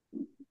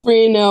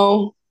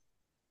 3-0.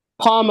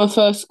 Palmer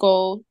first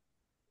goal.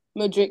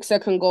 Mudryk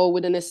second goal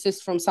with an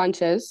assist from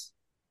Sanchez.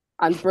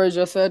 And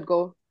Broja third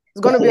goal.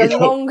 It's gonna be a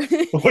long.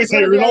 It's a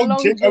long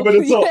kick over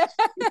the top.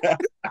 Yeah.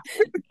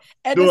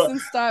 Edison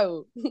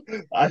style.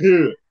 I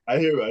hear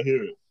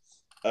it.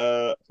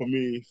 For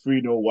me,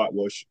 3-0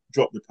 whitewash.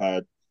 Drop the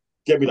pad.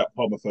 Get me that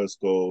Palmer first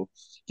goal.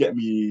 Get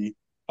me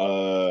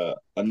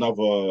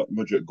another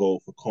Madrid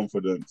goal for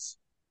confidence.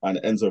 And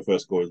Enzo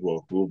first goal as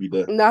well. We'll be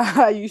there.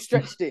 Nah, you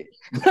stretched it.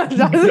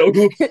 we'll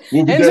be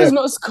Enzo's there.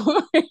 not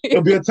scoring.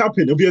 It'll be a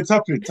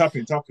tapping.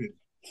 Tapping.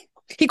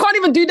 He can't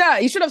even do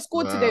that. He should have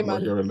scored today, I'm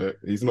not man. hearing it.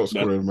 He's not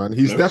scoring, man.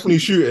 He's definitely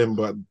shooting,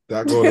 but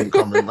that goal ain't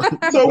coming, man.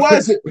 So why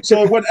is it?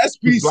 So when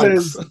SB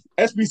Blanks.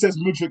 says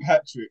Mudryk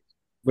hat trick.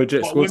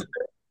 Madrid scored.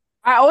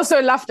 I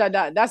also laughed at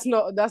that. That's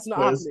not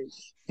happening.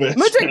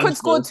 Mudryk could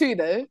score too,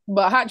 though,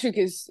 but hat trick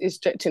is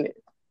stretching it.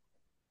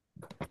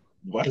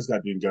 Why is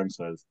that doing gang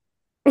size?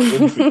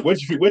 Where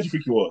do you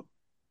think you are?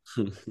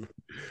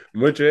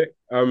 Madrid.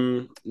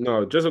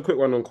 No, just a quick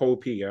one on Cole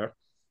P.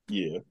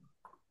 Yeah.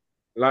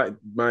 Like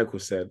Michael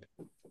said,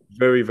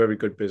 very, very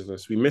good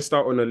business. We missed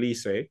out on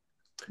Elise,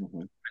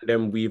 and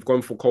then we've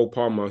gone for Cole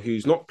Palmer,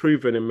 who's not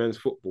proven in men's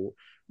football,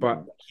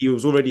 but he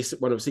was already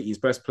one of City's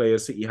best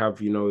players. City have,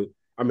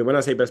 I mean, when I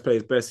say best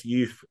players, best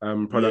youth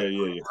product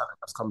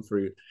that's come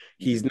through.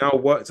 He's now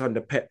worked under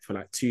Pep for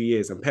like 2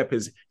 years, and Pep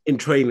is in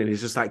training.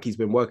 It's just like he's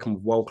been working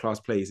with world-class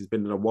players. He's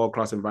been in a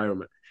world-class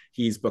environment.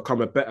 He's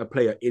become a better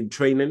player in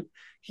training.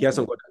 He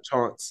hasn't got that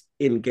chance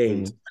in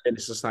games. And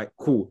it's just like,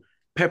 cool.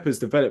 Pep has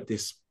developed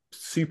this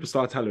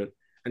superstar talent,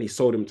 and he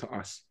sold him to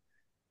us.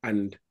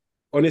 And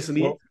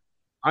honestly,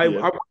 I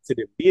wanted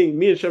him.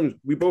 Me and Shem,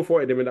 we both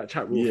wanted him in that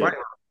chat. We were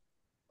fighting.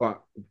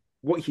 But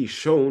what he's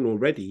shown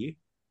already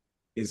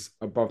is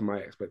above my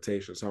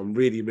expectations. So I'm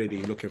really,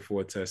 really looking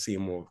forward to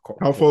seeing more.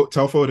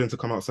 Tell Foden to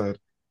come outside.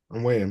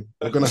 I'm waiting.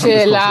 We're gonna have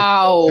Chill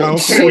out.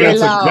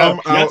 Chill out.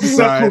 Come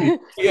outside.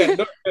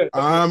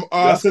 I'm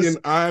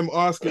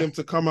asking him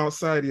to come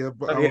outside,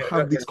 but I'll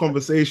have these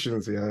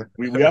conversations, We have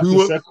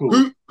to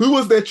settle. Who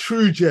was their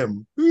true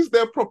gem? Who's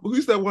their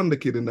wonder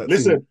kid in that team?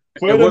 Listen,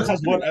 Foden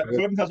has won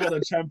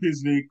the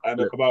Champions League and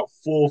about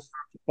 4-5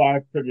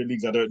 Premier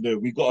Leagues. I don't know.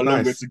 We got a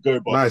long way to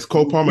go, but nice.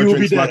 Cole Palmer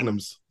drinks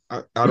Magnums.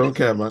 I don't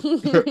care, man.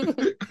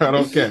 I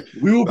don't care.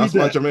 We will That's be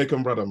there. my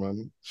Jamaican brother,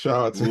 man.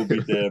 Shout out to We'll be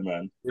there,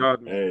 man.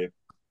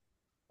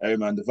 Hey,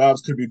 man, the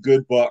vibes could be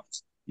good, but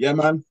yeah,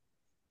 man.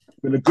 It's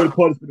been a good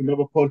pod. It's been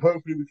another pod.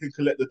 Hopefully, we can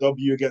collect the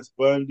W against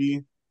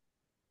Burnley.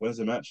 When's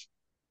the match?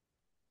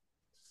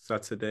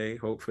 Saturday,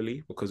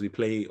 hopefully, because we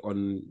play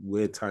on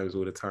weird times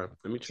all the time.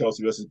 Let me check.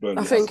 Chelsea versus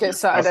Burnley. I think it's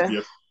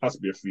Saturday. Has to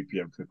be a 3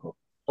 p.m. kickoff.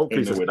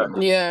 Hopefully, Ain't no way that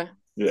match. Yeah.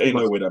 Yeah, ain't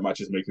no way that match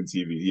is making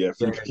TV. Yeah,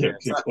 3 p.m.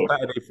 kickoff.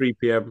 Saturday, 3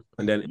 p.m.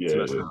 and then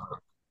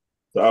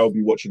So I'll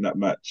be watching that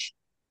match.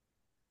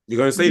 You're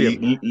going to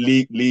stadium?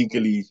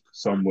 Legally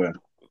somewhere.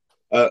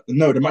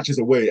 No, the match is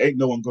away. Ain't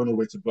no one going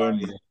away to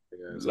Burnley.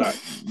 Like,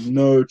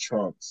 no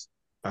chance.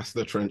 That's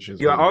the trenches.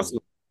 You're at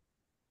Arsenal?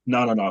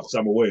 No, because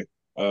I'm away.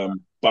 But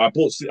I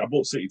bought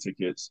City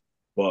tickets,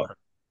 but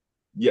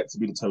yet to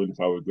be determined if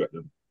I regret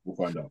them. We'll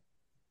find out.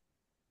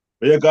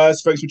 But yeah,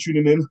 guys, thanks for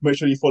tuning in. Make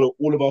sure you follow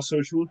all of our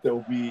socials. They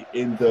will be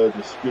in the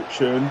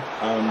description.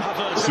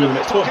 See you in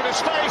the next one.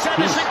 Edison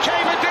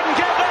came and didn't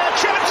get there.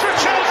 Chance for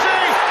Chelsea.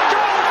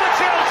 Goal for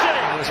Chelsea.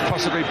 As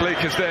possibly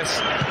bleak as this.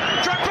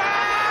 Drogba!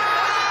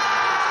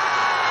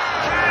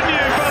 Can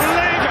you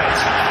believe it?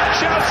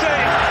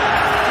 Chelsea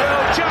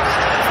will just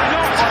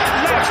not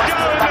let go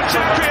in the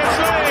Champions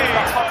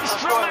League. It's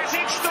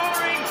dramatic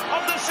story of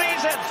the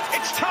season.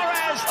 It's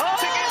Torres to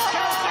give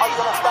Chelsea.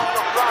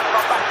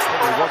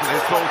 It wasn't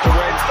his ball to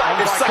win.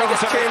 It's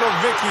Sanchez, Kane or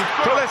Vicky.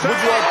 Would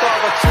you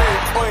rather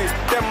trade? Oi,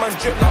 them man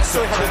drip like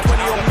soy. Had a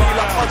 20 on me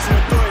like Hudson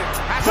Odoi.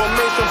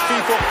 Formation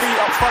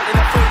 3-4-3 up front in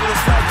a field in the